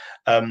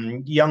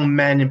 Young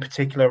men in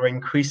particular are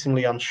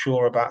increasingly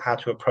unsure about how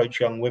to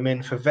approach young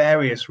women for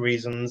various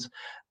reasons.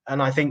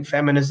 And I think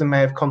feminism may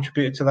have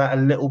contributed to that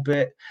a little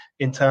bit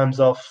in terms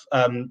of,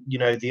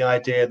 the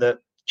idea that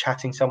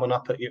chatting someone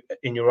up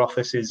in your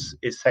office is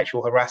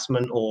sexual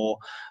harassment, or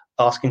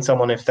asking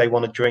someone if they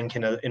want to drink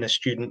in a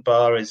student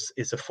bar is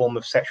a form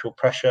of sexual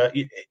pressure.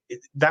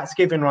 That's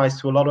given rise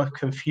to a lot of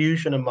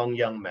confusion among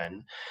young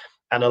men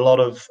and a lot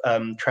of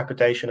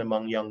trepidation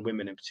among young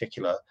women in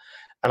particular.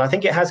 And I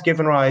think it has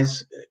given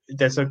rise,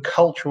 there's a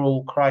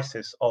cultural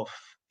crisis of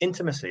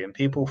intimacy, and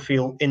people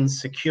feel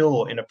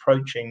insecure in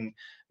approaching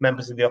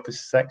members of the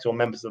opposite sex or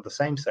members of the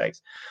same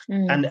sex.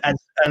 And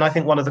I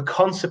think one of the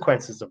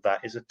consequences of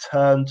that is a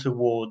turn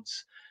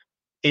towards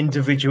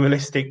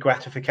individualistic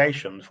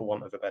gratification, for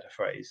want of a better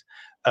phrase,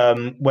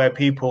 where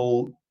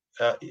people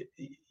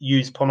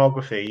use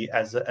pornography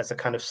as a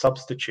kind of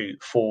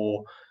substitute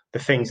for the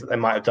things that they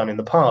might have done in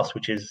the past,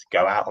 which is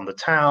go out on the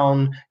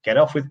town, get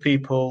off with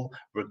people,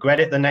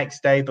 regret it the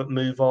next day, but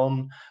move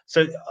on.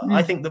 So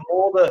I think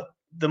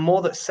the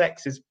more that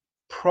sex is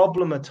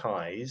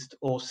problematized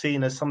or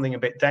seen as something a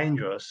bit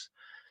dangerous,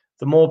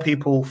 the more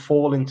people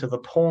fall into the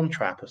porn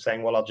trap of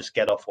saying, well, I'll just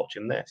get off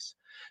watching this.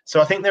 So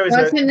I think there is.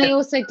 I think they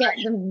also get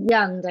them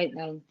young, don't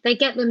they? They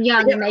get them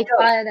young, and they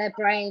fire their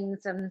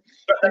brains, and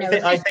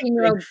I think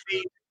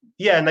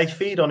they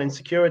feed on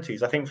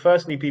insecurities. I think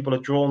firstly, people are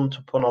drawn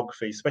to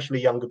pornography,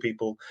 especially younger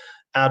people,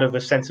 out of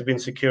a sense of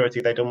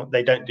insecurity. They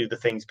don't do the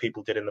things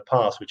people did in the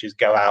past, which is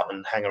go out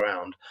and hang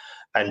around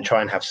and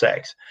try and have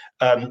sex.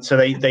 So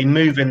they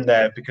move in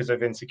there because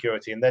of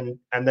insecurity, and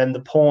then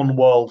the porn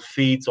world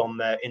feeds on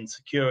their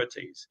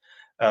insecurities.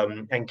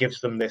 And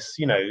gives them this,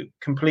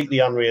 completely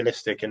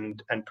unrealistic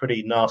and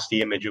pretty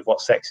nasty image of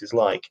what sex is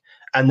like.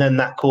 And then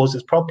that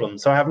causes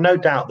problems. So I have no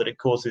doubt that it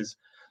causes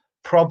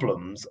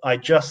problems. I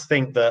just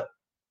think that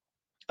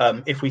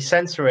if we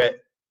censor it,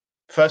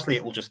 firstly,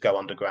 it will just go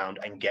underground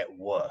and get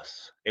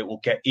worse. It will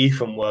get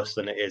even worse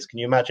than it is. Can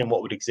you imagine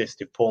what would exist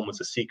if porn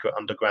was a secret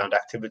underground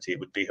activity? It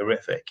would be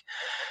horrific.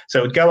 So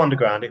it would go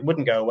underground. It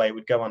wouldn't go away. It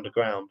would go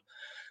underground.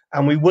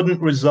 And we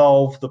wouldn't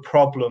resolve the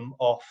problem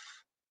of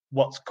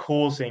what's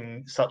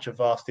causing such a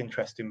vast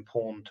interest in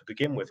porn to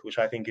begin with, which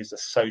I think is a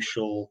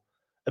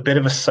bit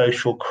of a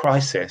social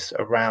crisis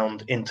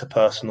around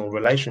interpersonal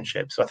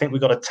relationships. So I think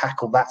we've got to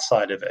tackle that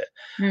side of it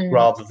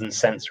rather than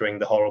censoring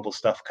the horrible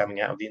stuff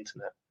coming out of the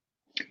internet.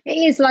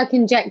 It is like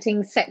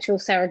injecting sexual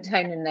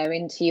serotonin, though,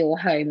 into your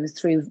homes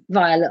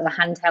via little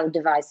handheld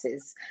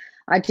devices.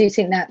 I do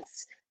think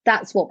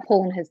that's what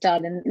porn has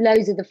done, and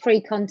loads of the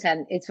free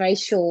content is very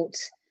short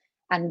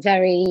and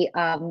very,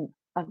 I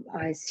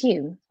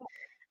assume,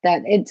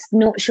 that it's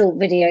not short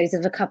videos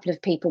of a couple of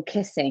people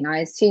kissing. I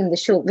assume the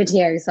short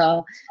videos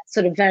are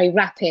sort of very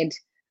rapid,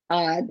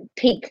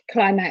 peak,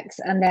 climax,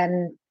 and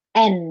then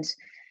end.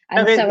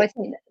 And so I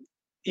think...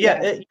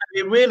 it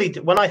really,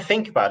 when I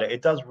think about it,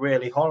 it does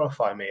really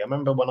horrify me. I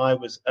remember when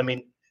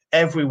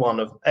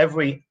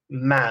every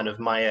man of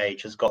my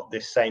age has got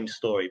this same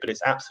story, but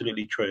it's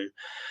absolutely true,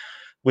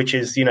 which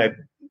is,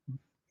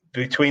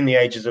 between the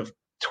ages of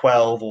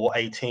 12 or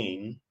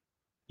 18,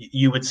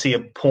 you would see a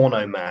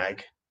porno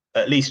mag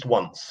at least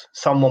once.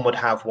 Someone would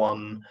have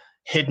one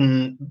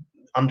hidden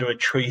under a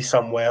tree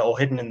somewhere or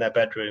hidden in their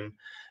bedroom,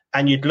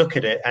 and you'd look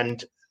at it,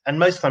 and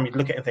most of the time you'd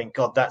look at it and think,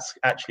 God, that's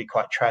actually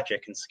quite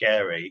tragic and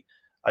scary.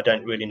 I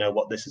don't really know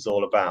what this is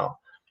all about.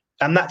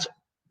 And that's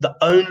the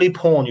only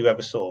porn you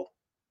ever saw.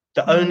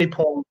 The only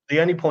porn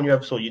you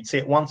ever saw. You'd see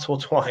it once or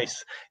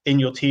twice in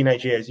your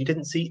teenage years. You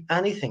didn't see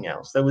anything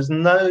else. There was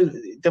no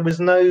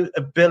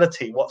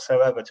ability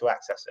whatsoever to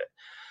access it.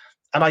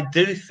 And I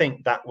do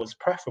think that was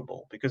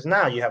preferable, because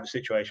now you have a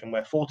situation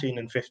where 14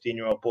 and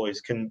 15-year-old boys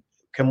can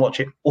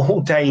watch it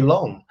all day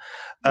long.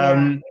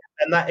 And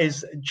that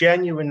is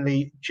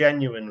genuinely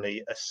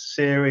a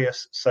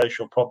serious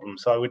social problem.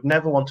 So I would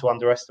never want to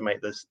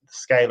underestimate the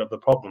scale of the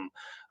problem.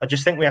 I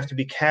just think we have to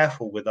be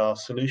careful with our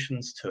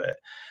solutions to it.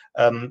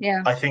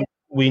 I think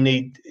we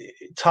need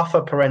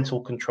tougher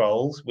parental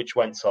controls, which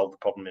won't solve the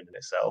problem in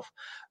itself,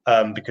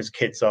 because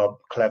kids are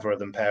cleverer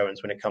than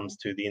parents when it comes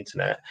to the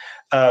internet.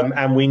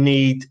 And we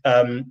need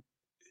a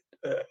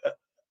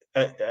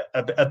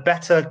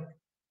better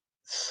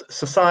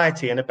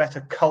society and a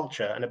better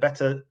culture and a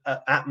better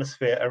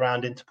atmosphere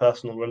around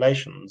interpersonal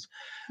relations,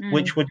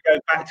 which would go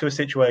back to a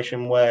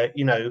situation where,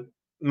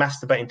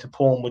 masturbating to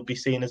porn would be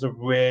seen as a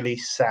really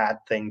sad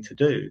thing to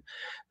do.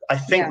 I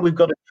think we've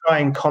got to try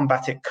and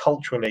combat it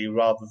culturally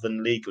rather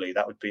than legally.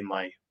 That would be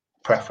my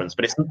preference,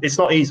 but it's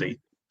not easy.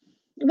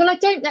 Well, I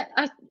don't know.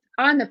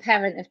 I'm a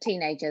parent of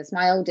teenagers.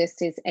 My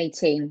oldest is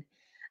 18.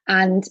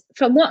 And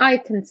from what I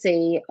can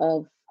see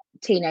of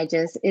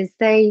teenagers is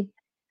they,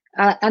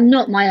 and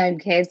not my own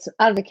kids,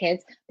 other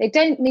kids, they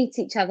don't meet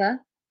each other.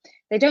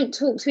 They don't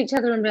talk to each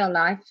other in real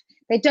life.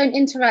 They don't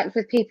interact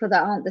with people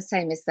that aren't the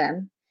same as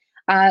them.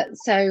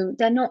 So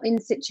they're not in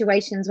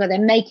situations where they're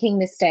making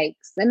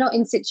mistakes. They're not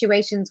in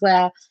situations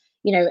where,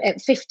 you know,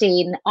 at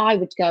 15, I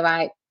would go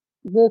out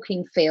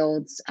walking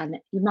fields and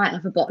you might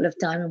have a bottle of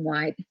Diamond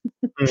White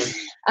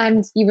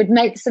and you would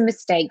make some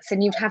mistakes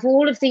and you'd have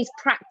all of these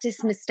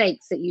practice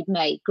mistakes that you'd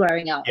make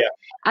growing up. Yeah.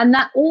 And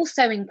that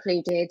also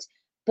included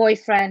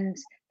boyfriend,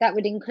 that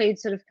would include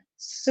sort of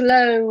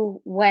slow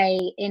way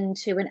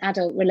into an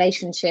adult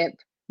relationship,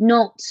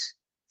 not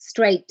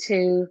straight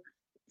to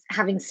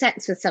having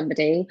sex with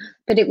somebody,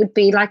 but it would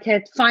be like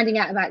a finding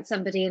out about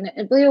somebody and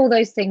all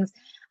those things.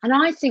 And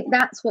I think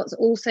that's what's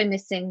also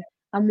missing,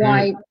 and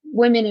why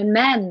women and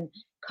men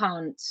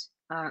can't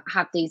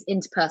have these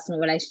interpersonal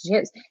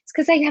relationships. It's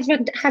because they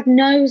haven't had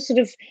no sort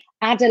of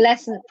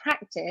adolescent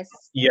practice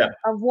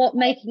of what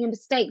making a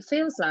mistake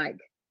feels like.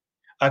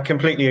 I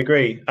completely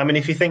agree. I mean,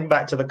 if you think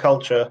back to the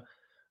culture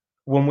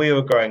when we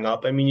were growing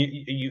up, I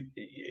mean,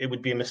 it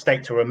would be a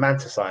mistake to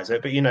romanticize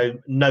it, but, you know,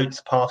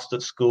 notes passed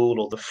at school,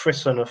 or the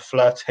frisson of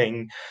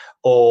flirting,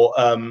 or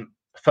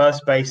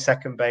first base,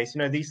 second base, you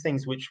know, these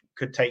things which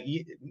could take,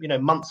 you know,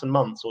 months and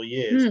months or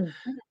years. And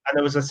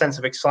there was a sense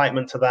of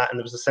excitement to that, and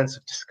there was a sense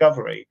of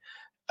discovery.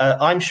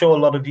 I'm sure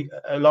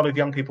a lot of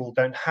young people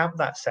don't have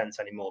that sense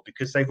anymore,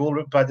 because they've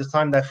already, by the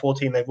time they're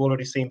 14, they've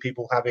already seen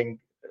people having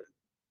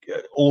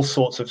all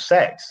sorts of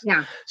sex.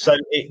 Yeah. So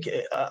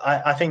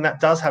I think that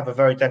does have a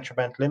very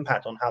detrimental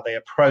impact on how they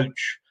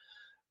approach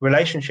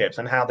relationships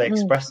and how they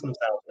express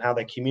themselves and how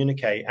they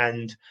communicate.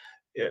 And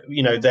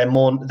you know, they're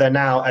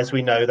now, as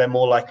we know, they're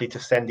more likely to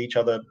send each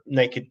other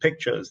naked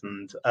pictures,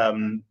 and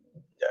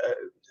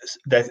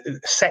they're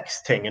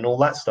sexting and all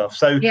that stuff.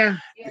 So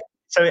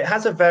so it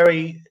has a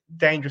very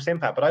dangerous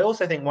impact. But I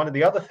also think one of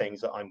the other things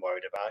that I'm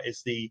worried about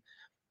is the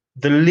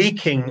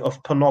leaking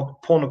of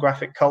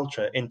pornographic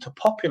culture into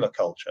popular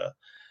culture.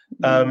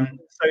 So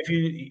if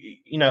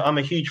you know, I'm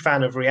a huge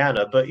fan of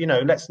Rihanna, but, you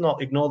know, let's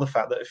not ignore the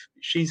fact that if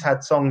she's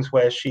had songs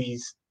where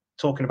she's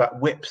talking about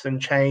whips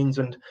and chains,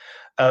 and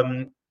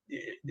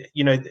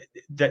you know,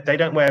 they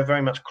don't wear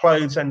very much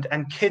clothes,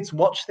 and kids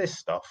watch this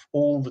stuff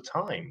all the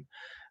time.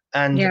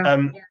 And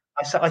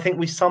I think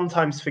we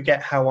sometimes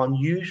forget how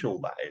unusual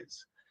that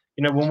is.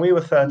 You know, when we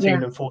were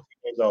 13 and 14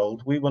 years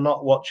old, we were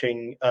not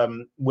watching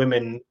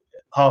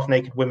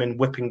half-naked women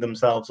whipping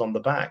themselves on the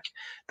back.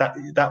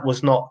 That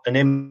was not an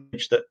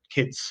image that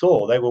kids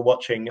saw. They were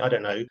watching, I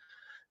don't know,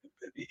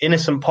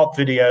 innocent pop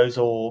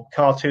videos or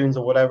cartoons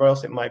or whatever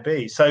else it might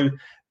be. So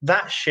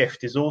that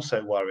shift is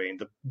also worrying.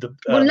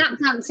 Well, lap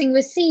dancing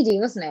was seedy,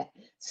 wasn't it?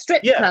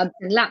 Strip clubs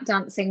and lap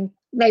dancing,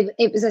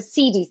 it was a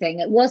seedy thing.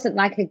 It wasn't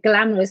like a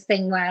glamorous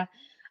thing where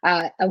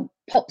a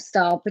pop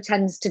star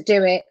pretends to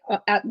do it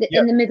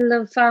in the middle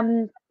of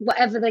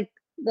whatever the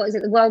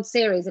World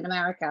Series in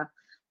America,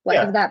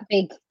 whatever that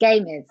big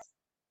game is.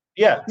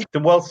 Yeah, the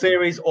World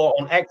Series, or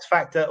on X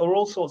Factor, or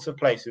all sorts of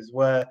places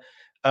where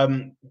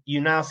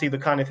you now see the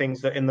kind of things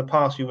that in the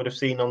past you would have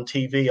seen on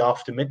TV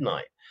after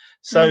midnight.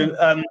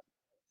 So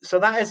so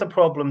that is a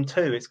problem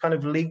too. It's kind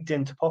of leaked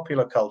into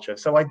popular culture.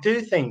 So I do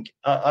think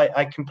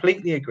I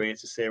completely agree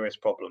it's a serious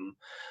problem.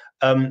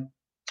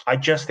 I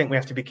just think we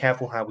have to be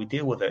careful how we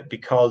deal with it,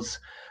 because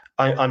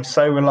I'm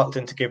so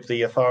reluctant to give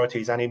the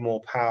authorities any more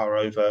power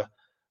over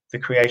the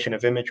creation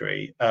of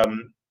imagery.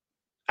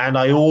 And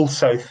I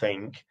also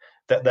think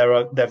that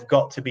there've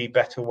got to be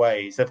better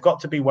ways. There've got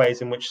to be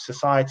ways in which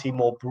society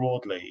more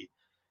broadly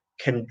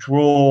can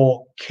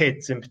draw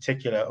kids in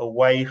particular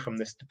away from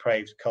this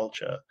depraved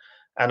culture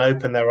and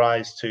open their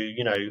eyes to,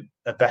 you know,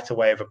 a better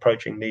way of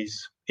approaching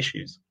these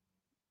issues.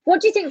 What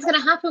do you think is going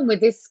to happen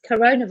with this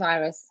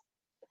coronavirus?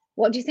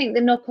 What do you think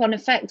the knock-on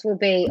effect will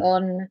be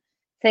on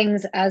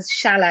things as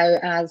shallow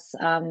as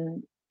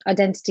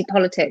identity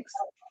politics?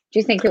 Do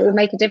you think it will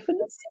make a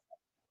difference?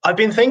 I've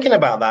been thinking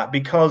about that,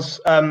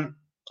 because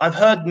I've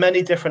heard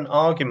many different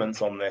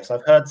arguments on this.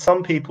 I've heard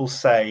some people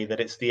say that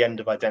it's the end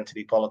of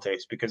identity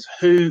politics, because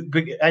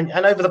and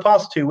over the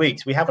past 2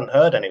 weeks, we haven't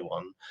heard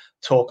anyone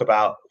talk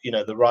about, you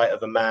know, the right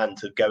of a man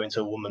to go into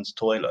a woman's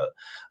toilet.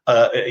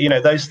 You know,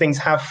 those things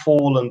have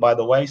fallen by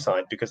the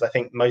wayside, because I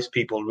think most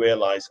people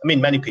realize, I mean,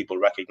 many people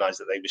recognize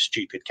that they were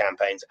stupid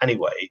campaigns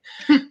anyway,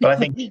 but I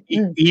think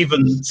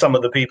even some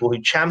of the people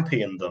who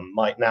championed them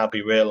might now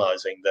be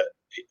realizing that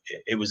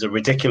it was a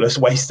ridiculous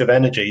waste of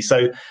energy.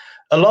 So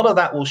a lot of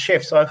that will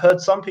shift. So I've heard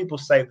some people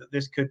say that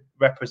this could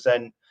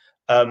represent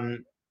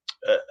an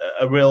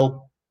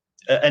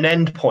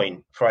end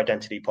point for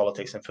identity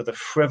politics and for the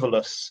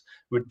frivolous,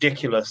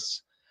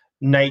 ridiculous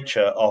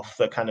nature of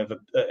the kind of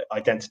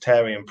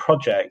identitarian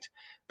project.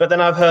 But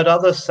then I've heard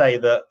others say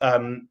that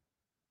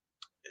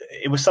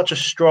it was such a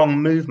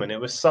strong movement. It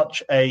was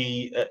such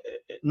a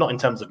not in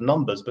terms of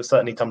numbers, but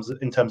certainly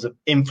in terms of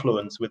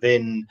influence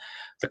within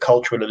the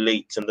cultural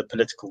elite and the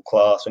political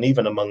class, and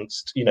even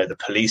amongst the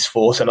police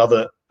force and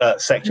other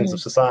sections of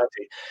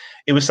society.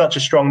 It was such a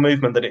strong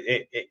movement that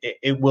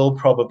it will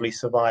probably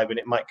survive, and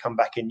it might come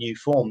back in new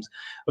forms.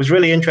 I was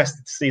really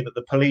interested to see that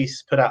the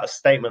police put out a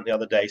statement the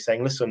other day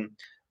saying, "Listen,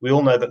 we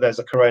all know that there's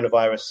a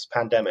coronavirus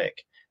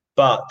pandemic.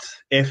 But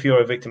if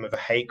you're a victim of a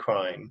hate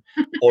crime,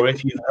 or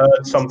if you've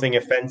heard something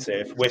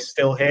offensive, we're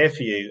still here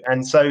for you."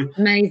 And so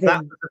Amazing.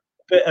 that's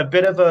a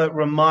bit of a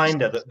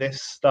reminder that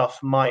this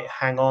stuff might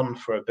hang on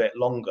for a bit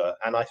longer.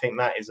 And I think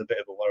that is a bit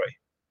of a worry.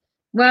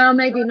 Well,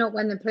 maybe not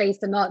when the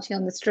police are marching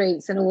on the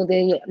streets and all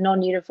the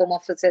non-uniform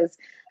officers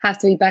have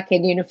to be back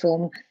in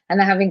uniform and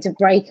they're having to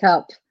break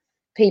up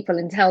people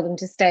and tell them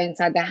to stay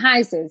inside their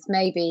houses.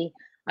 Maybe,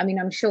 I mean,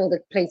 I'm sure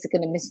the police are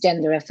going to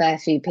misgender a fair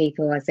few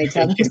people as they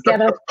tell them to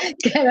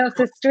get off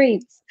the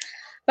streets.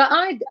 But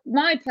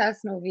my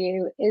personal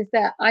view is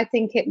that I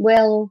think it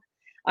will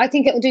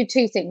do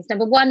two things.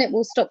 Number one, it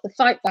will stop the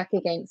fight back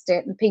against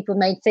it, and people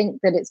may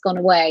think that it's gone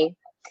away.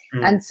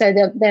 And so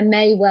there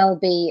may well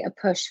be a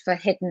push for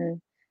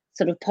hidden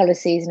sort of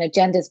policies and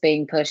agendas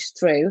being pushed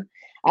through.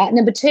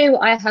 Number two,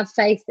 I have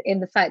faith in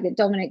the fact that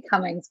Dominic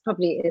Cummings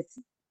probably is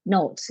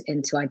not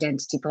into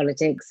identity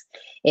politics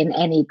in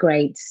any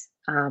great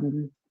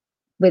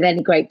with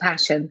any great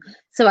passion.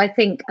 So I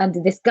think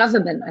under this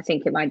government, I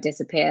think it might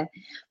disappear.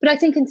 But I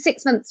think in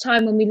 6 months'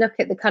 time, when we look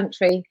at the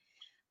country,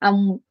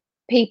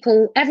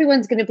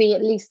 everyone's going to be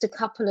at least a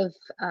couple of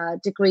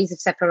degrees of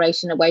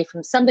separation away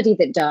from somebody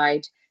that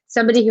died,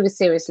 somebody who was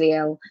seriously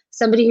ill,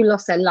 somebody who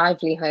lost their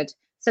livelihood,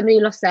 somebody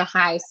who lost their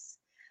house.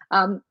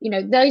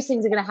 Those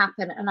things are going to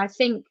happen. And I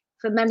think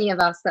for many of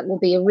us, that will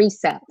be a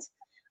reset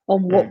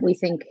on what we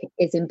think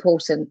is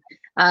important.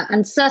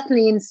 And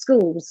certainly in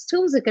schools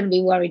are going to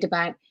be worried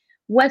about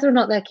whether or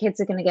not their kids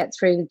are going to get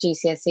through the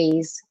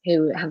GCSEs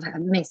who have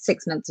missed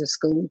 6 months of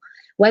school,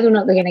 whether or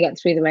not they're going to get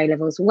through the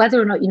A-levels, whether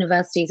or not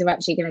universities are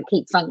actually going to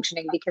keep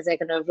functioning because they're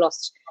going to have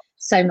lost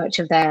so much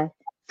of their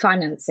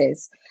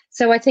finances.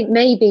 So I think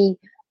maybe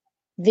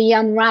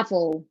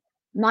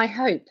my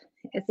hope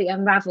is the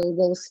unravel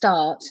will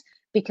start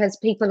because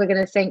people are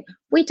going to think,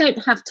 we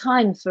don't have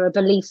time for a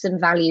beliefs and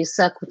values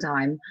circle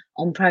time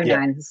on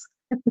pronouns.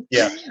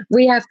 Yeah.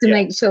 We have to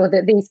make sure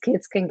that these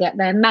kids can get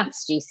their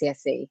maths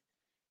GCSE.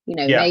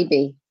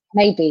 Maybe.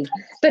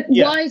 But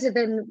wider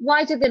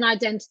than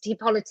identity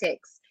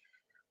politics,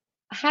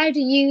 how do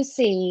you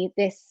see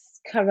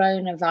this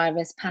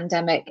coronavirus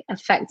pandemic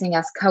affecting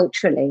us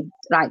culturally?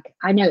 Like,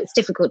 I know it's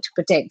difficult to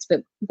predict,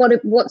 but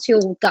what's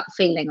your gut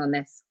feeling on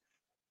this?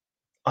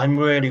 I'm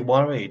really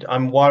worried.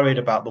 I'm worried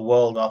about the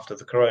world after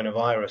the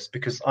coronavirus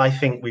because I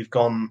think we've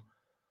gone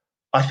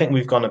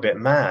a bit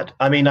mad.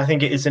 I mean, I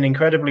think it is an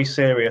incredibly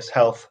serious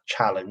health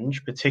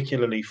challenge,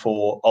 particularly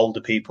for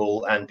older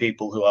people and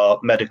people who are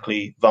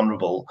medically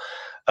vulnerable.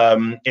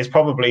 It's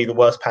probably the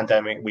worst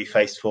pandemic we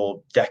faced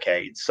for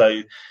decades.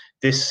 So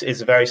this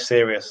is a very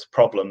serious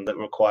problem that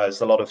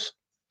requires a lot of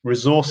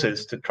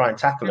resources to try and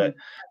tackle it.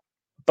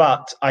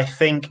 But I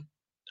think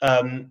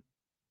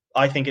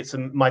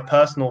my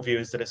personal view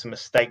is that it's a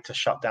mistake to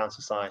shut down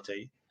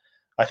society.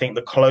 I think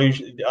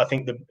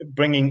the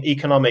bringing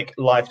economic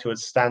life to a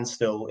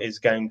standstill is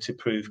going to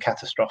prove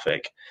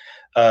catastrophic.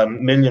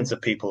 Millions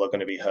of people are going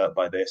to be hurt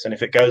by this. And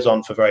if it goes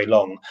on for very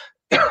long,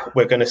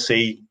 we're going to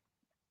see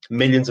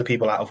millions of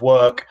people out of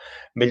work,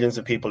 millions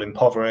of people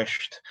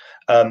impoverished.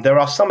 There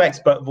are some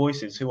expert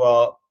voices who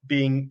are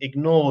being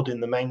ignored in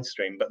the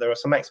mainstream, but there are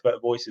some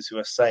expert voices who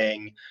are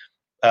saying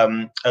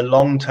a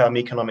long-term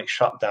economic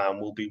shutdown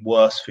will be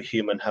worse for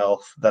human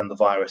health than the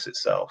virus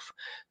itself,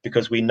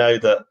 because we know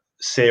that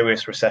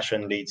serious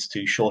recession leads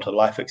to shorter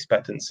life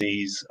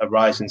expectancies, a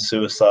rise in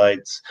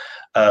suicides,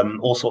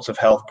 all sorts of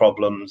health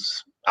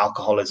problems,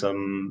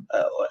 alcoholism,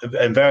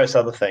 and various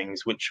other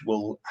things, which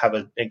will have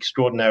an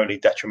extraordinarily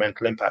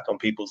detrimental impact on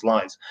people's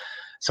lives.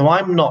 So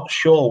I'm not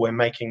sure we're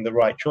making the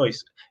right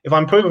choice. If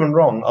I'm proven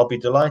wrong, I'll be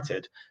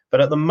delighted.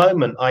 But at the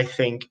moment, I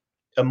think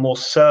a more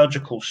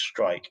surgical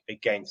strike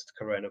against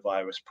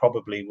coronavirus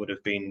probably would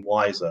have been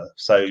wiser.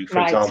 So,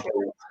 for example,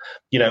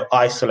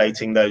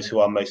 isolating those who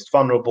are most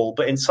vulnerable,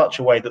 but in such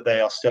a way that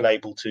they are still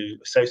able to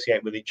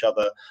associate with each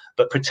other,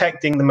 but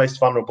protecting the most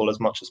vulnerable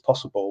as much as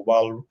possible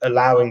while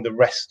allowing the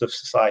rest of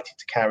society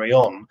to carry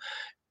on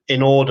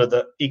in order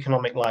that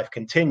economic life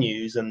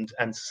continues and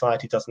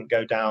society doesn't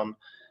go down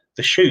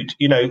the chute.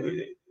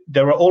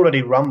 There are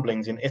already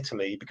rumblings in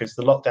Italy because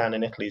the lockdown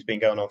in Italy has been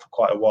going on for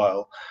quite a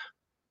while.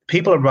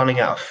 People are running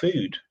out of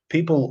food.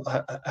 People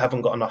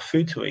haven't got enough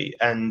food to eat,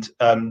 and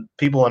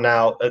people are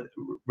now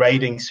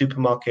raiding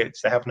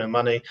supermarkets. They have no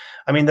money.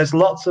 I mean, there's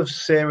lots of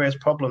serious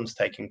problems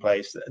taking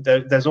place.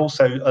 There's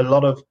also a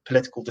lot of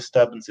political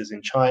disturbances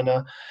in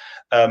China,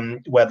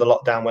 where the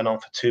lockdown went on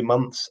for 2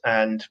 months,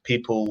 and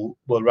people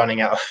were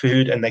running out of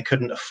food, and they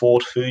couldn't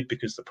afford food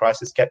because the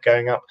prices kept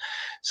going up.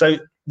 So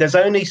there's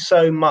only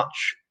so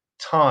much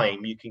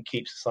time you can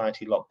keep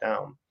society locked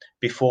down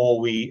before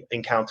we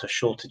encounter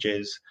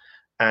shortages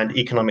and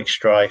economic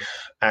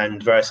strife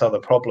and various other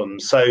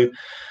problems. So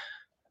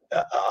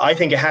I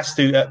think it has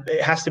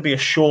to be a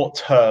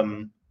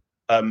short-term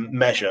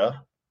measure,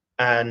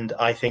 and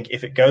I think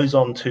if it goes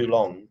on too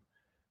long,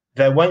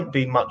 there won't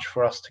be much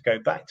for us to go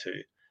back to.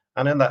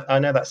 I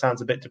know that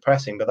sounds a bit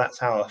depressing, but that's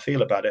how I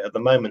feel about it at the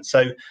moment.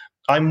 So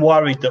I'm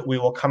worried that we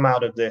will come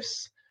out of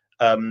this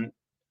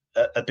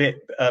a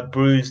bit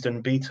bruised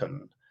and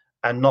beaten,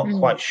 and not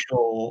quite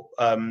sure.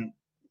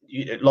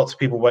 Lots of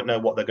people won't know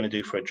what they're going to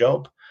do for a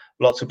job.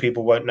 Lots of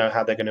people won't know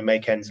how they're going to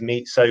make ends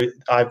meet. So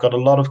I've got a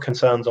lot of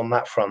concerns on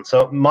that front.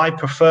 So my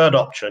preferred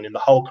option in the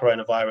whole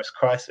coronavirus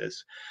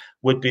crisis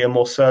would be a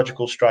more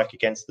surgical strike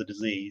against the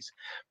disease,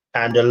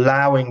 and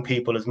allowing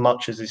people as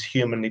much as is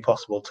humanly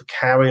possible to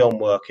carry on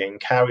working,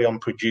 carry on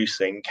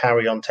producing,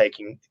 carry on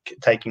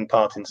taking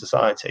part in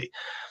society.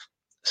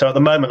 So at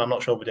the moment, I'm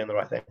not sure we're doing the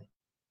right thing.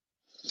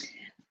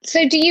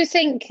 So do you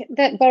think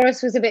that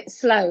Boris was a bit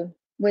slow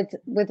with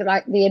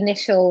like the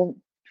initial,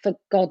 for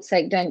God's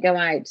sake, don't go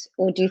out?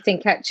 Or do you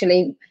think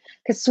actually,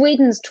 because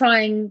Sweden's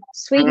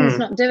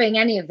not doing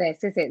any of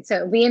this, is it? So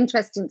it'll be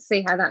interesting to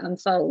see how that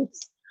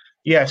unfolds.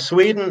 Yeah,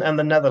 Sweden and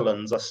the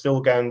Netherlands are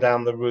still going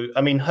down the route.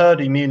 I mean,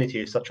 herd immunity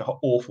is such an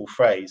awful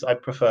phrase. I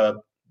prefer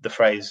the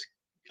phrase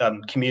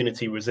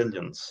community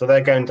resilience. So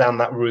they're going down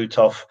that route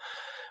of,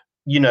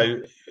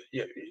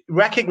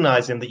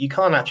 recognizing that you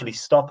can't actually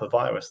stop a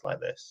virus like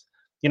this.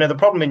 The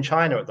problem in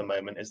China at the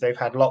moment is they've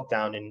had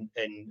lockdown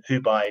in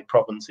Hubei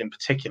province in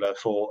particular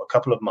for a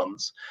couple of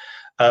months.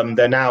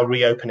 They're now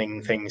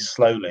reopening things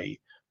slowly,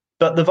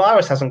 but the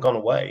virus hasn't gone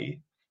away.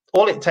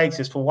 All it takes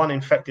is for one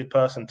infected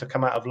person to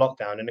come out of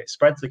lockdown and it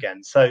spreads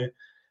again. So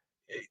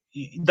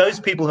those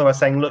people who are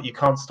saying, look, you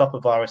can't stop a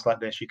virus like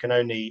this, you can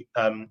only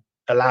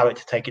allow it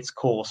to take its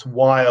course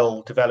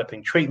while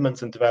developing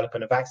treatments and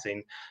developing a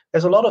vaccine,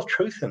 there's a lot of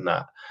truth in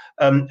that.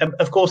 And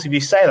of course, if you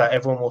say that,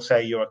 everyone will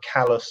say you're a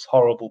callous,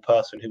 horrible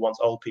person who wants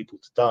old people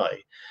to die.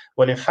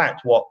 When in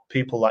fact, what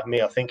people like me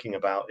are thinking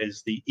about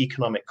is the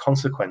economic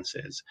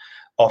consequences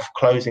of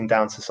closing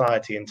down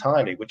society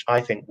entirely, which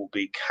I think will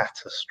be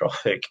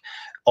catastrophic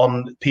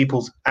on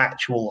people's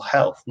actual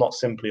health, not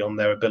simply on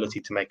their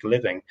ability to make a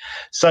living.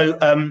 So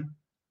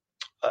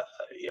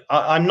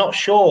I'm not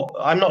sure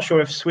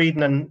if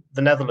Sweden and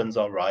the Netherlands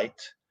are right,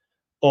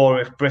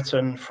 or if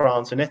Britain,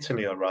 France, and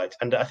Italy are right.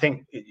 And I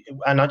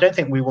don't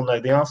think we will know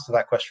the answer to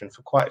that question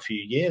for quite a few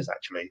years,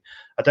 actually.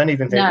 I don't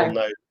even think we'll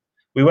know.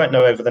 We won't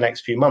know over the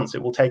next few months.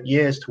 It will take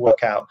years to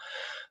work out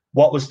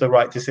what was the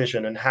right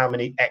decision and how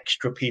many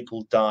extra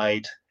people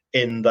died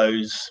in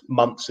those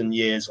months and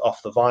years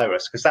off the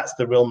virus, because that's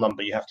the real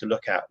number you have to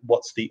look at.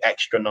 What's the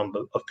extra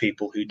number of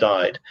people who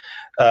died?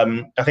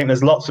 I think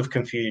there's lots of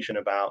confusion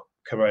about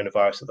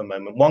coronavirus at the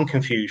moment. One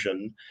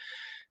confusion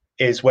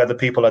is whether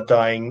people are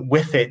dying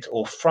with it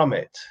or from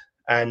it.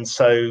 And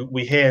so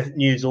we hear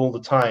news all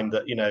the time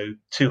that,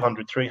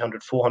 200,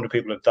 300, 400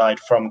 people have died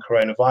from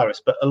coronavirus,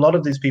 but a lot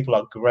of these people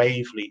are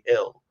gravely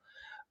ill.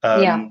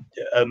 A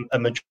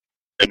majority,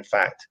 in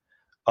fact,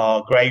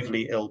 are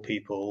gravely ill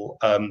people.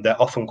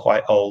 They're often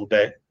quite old.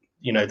 They're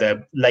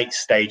late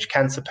stage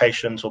cancer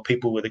patients or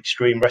people with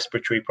extreme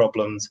respiratory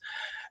problems.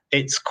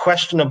 It's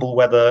questionable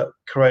whether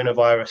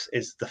coronavirus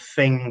is the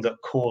thing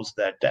that caused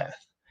their death.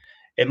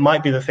 It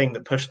might be the thing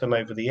that pushed them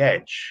over the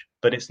edge,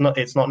 but it's not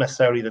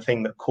necessarily the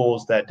thing that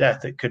caused their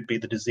death. It could be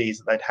the disease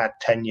that they'd had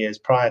 10 years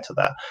prior to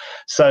that.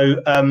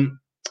 So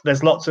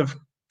there's lots of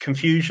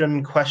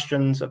confusion,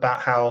 questions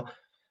about how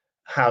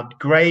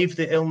grave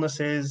the illness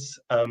is,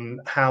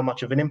 how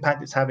much of an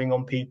impact it's having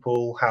on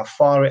people, how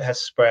far it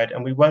has spread,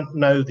 and we won't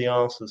know the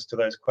answers to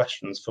those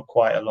questions for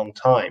quite a long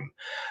time.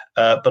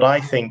 But I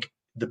think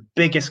the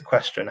biggest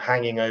question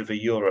hanging over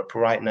Europe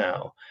right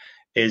now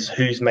is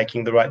who's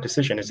making the right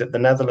decision. Is it the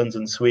Netherlands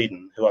and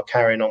Sweden, who are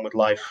carrying on with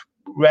life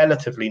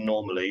relatively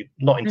normally,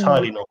 not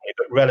entirely normally,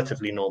 but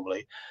relatively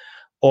normally?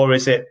 Or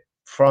is it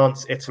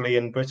France, Italy,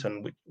 and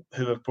Britain,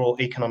 who have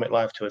brought economic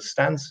life to a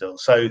standstill?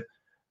 So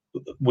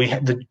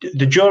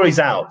the jury's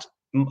out.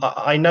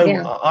 I know.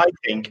 Yeah. I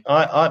think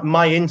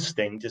my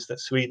instinct is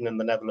that Sweden and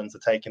the Netherlands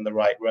are taking the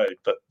right road,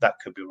 but that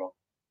could be wrong.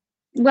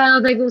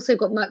 Well, they've also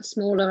got much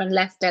smaller and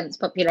less dense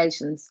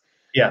populations,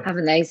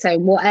 haven't they? So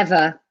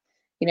whatever,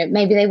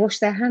 maybe they wash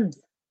their hands.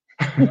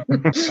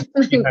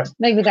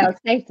 Maybe that'll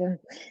save them.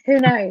 Who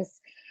knows?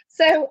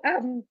 So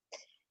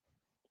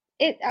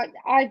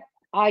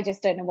I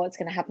just don't know what's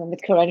going to happen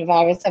with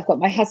coronavirus. I've got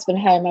my husband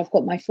home. I've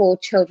got my 4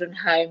 children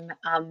home.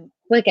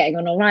 We're getting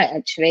on all right,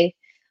 actually.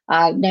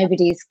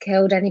 Nobody's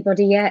killed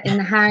anybody yet in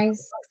the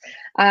house.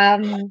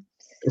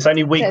 It's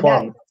only week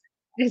 1.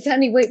 It's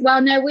only week.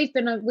 Well, no, we've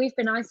been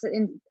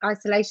in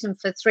isolation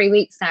for 3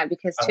 weeks now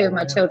because 2 of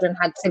my children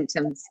had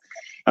symptoms.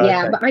 Okay.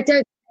 Yeah, but I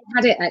don't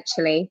had it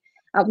actually.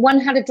 One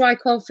had a dry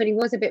cough and he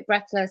was a bit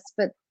breathless,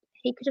 but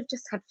he could have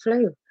just had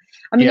flu.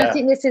 I mean, I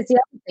think this is the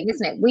other thing,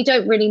 isn't it? We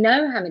don't really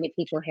know how many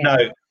people here. No,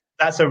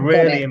 that's a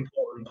really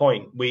important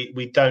point.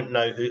 We don't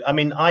know who. I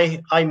mean,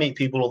 I meet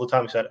people all the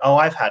time who said, "Oh,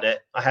 I've had it.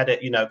 I had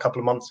it, a couple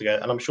of months ago,"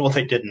 and I'm sure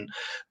they didn't.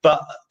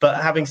 But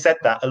having said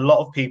that, a lot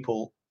of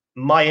people.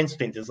 My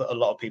instinct is that a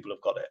lot of people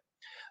have got it.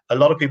 a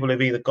lot of people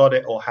have either got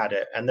it or had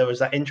it. And there was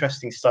that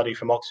interesting study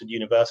from Oxford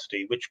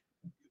University,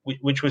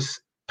 which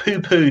was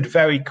poo-pooed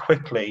very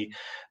quickly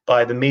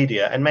by the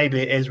media, and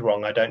maybe it is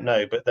wrong, I don't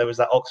know, but there was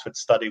that Oxford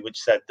study which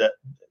said that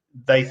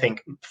they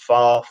think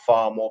far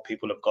more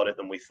people have got it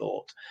than we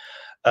thought,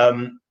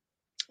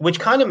 which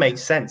kind of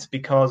makes sense,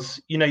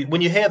 because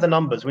when you hear the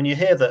numbers, when you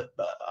hear that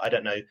I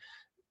don't know,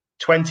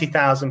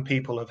 20,000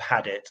 people have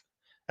had it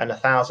and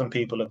 1,000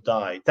 people have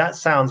died, that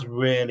sounds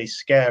really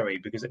scary,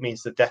 because it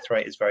means the death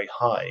rate is very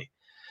high.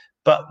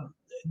 But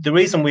the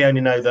reason we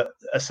only know that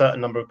a certain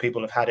number of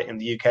people have had it in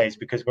the UK is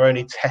because we're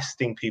only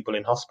testing people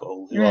in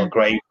hospital who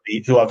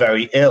are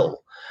very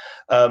ill.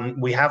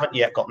 We haven't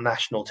yet got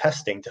national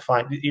testing to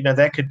find,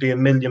 there could be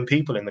 1 million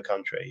people in the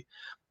country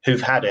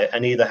who've had it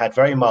and either had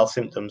very mild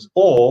symptoms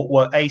or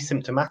were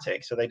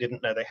asymptomatic, so they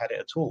didn't know they had it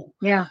at all.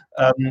 Yeah.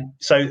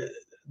 So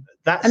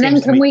that. And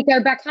then can we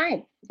go back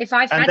out? If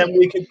I've had it, and then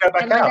we could go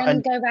back out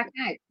and go back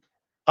out.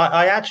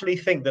 I actually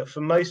think that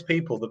for most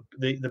people,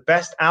 the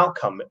best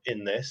outcome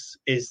in this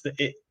is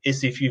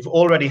if you've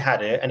already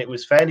had it and it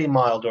was fairly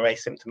mild or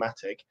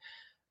asymptomatic,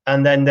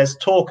 and then there's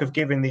talk of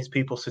giving these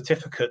people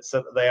certificates so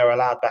that they are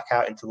allowed back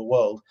out into the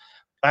world.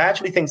 I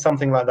actually think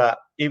something like that,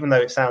 even though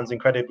it sounds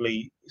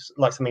incredibly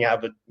like something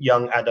out of a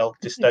young adult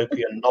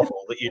dystopian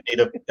novel, that you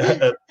need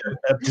a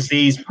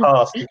disease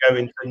pass to go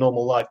into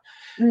normal life,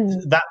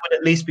 that would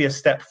at least be a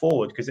step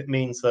forward, because it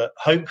means that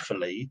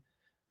hopefully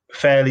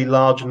fairly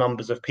large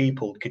numbers of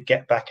people could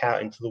get back out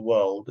into the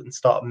world and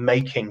start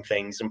making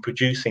things and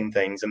producing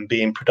things and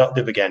being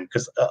productive again.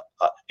 Because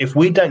if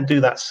we don't do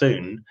that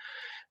soon,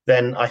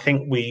 then I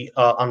think we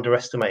are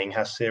underestimating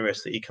how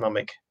serious the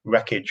economic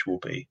wreckage will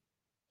be.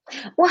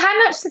 Well, how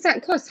much does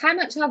that cost? How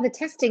much are the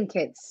testing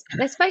kits?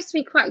 They're supposed to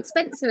be quite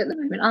expensive at the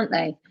moment, aren't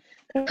they?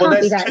 They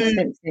can't be that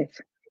expensive.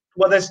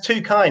 Well, there's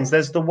two kinds.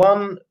 There's the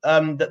one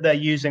that they're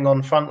using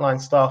on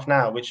frontline staff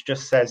now, which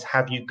just says,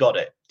 have you got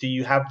it? Do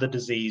you have the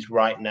disease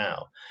right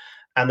now?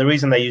 And the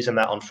reason they're using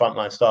that on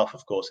frontline staff,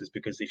 of course, is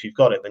because if you've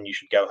got it, then you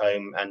should go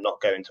home and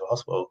not go into a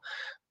hospital.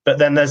 But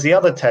then there's the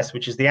other test,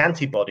 which is the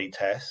antibody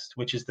test,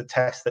 which is the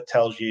test that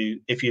tells you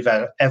if you've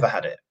ever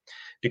had it.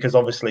 Because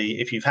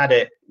obviously, if you've had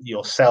it,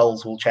 your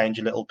cells will change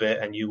a little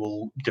bit and you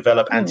will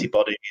develop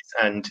antibodies.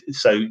 And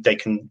so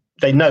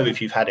they know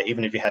if you've had it,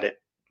 even if you had it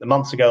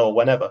months ago or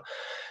whenever.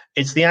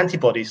 It's the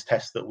antibodies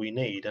test that we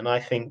need. And I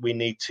think we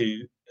need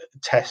to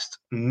test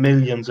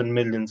millions and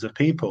millions of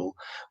people,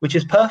 which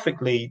is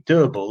perfectly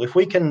doable. If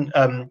we can,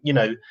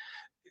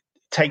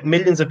 take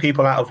millions of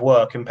people out of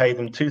work and pay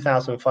them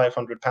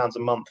 £2,500 a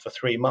month for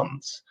 3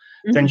 months,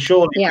 then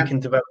surely we can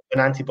develop an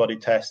antibody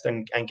test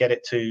and get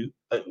it to,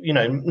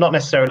 not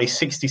necessarily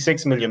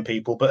 66 million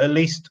people, but at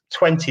least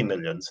 20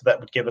 million. So that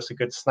would give us a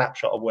good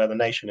snapshot of where the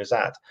nation is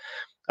at.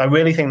 I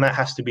really think that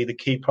has to be the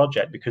key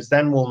project, because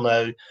then we'll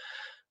know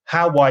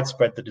how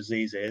widespread the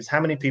disease is, how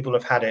many people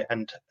have had it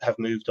and have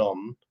moved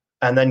on,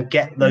 and then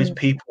get those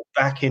people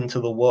back into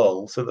the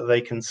world so that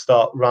they can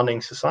start running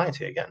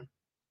society again.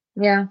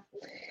 Yeah,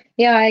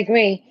 I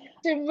agree.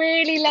 It's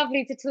really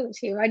lovely to talk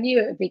to you. I knew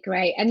it would be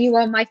great. And you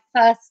are my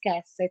first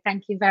guest, so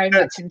thank you very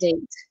much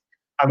indeed.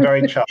 I'm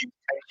very chuffed.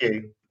 Thank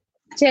you.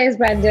 Cheers,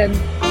 Brendan.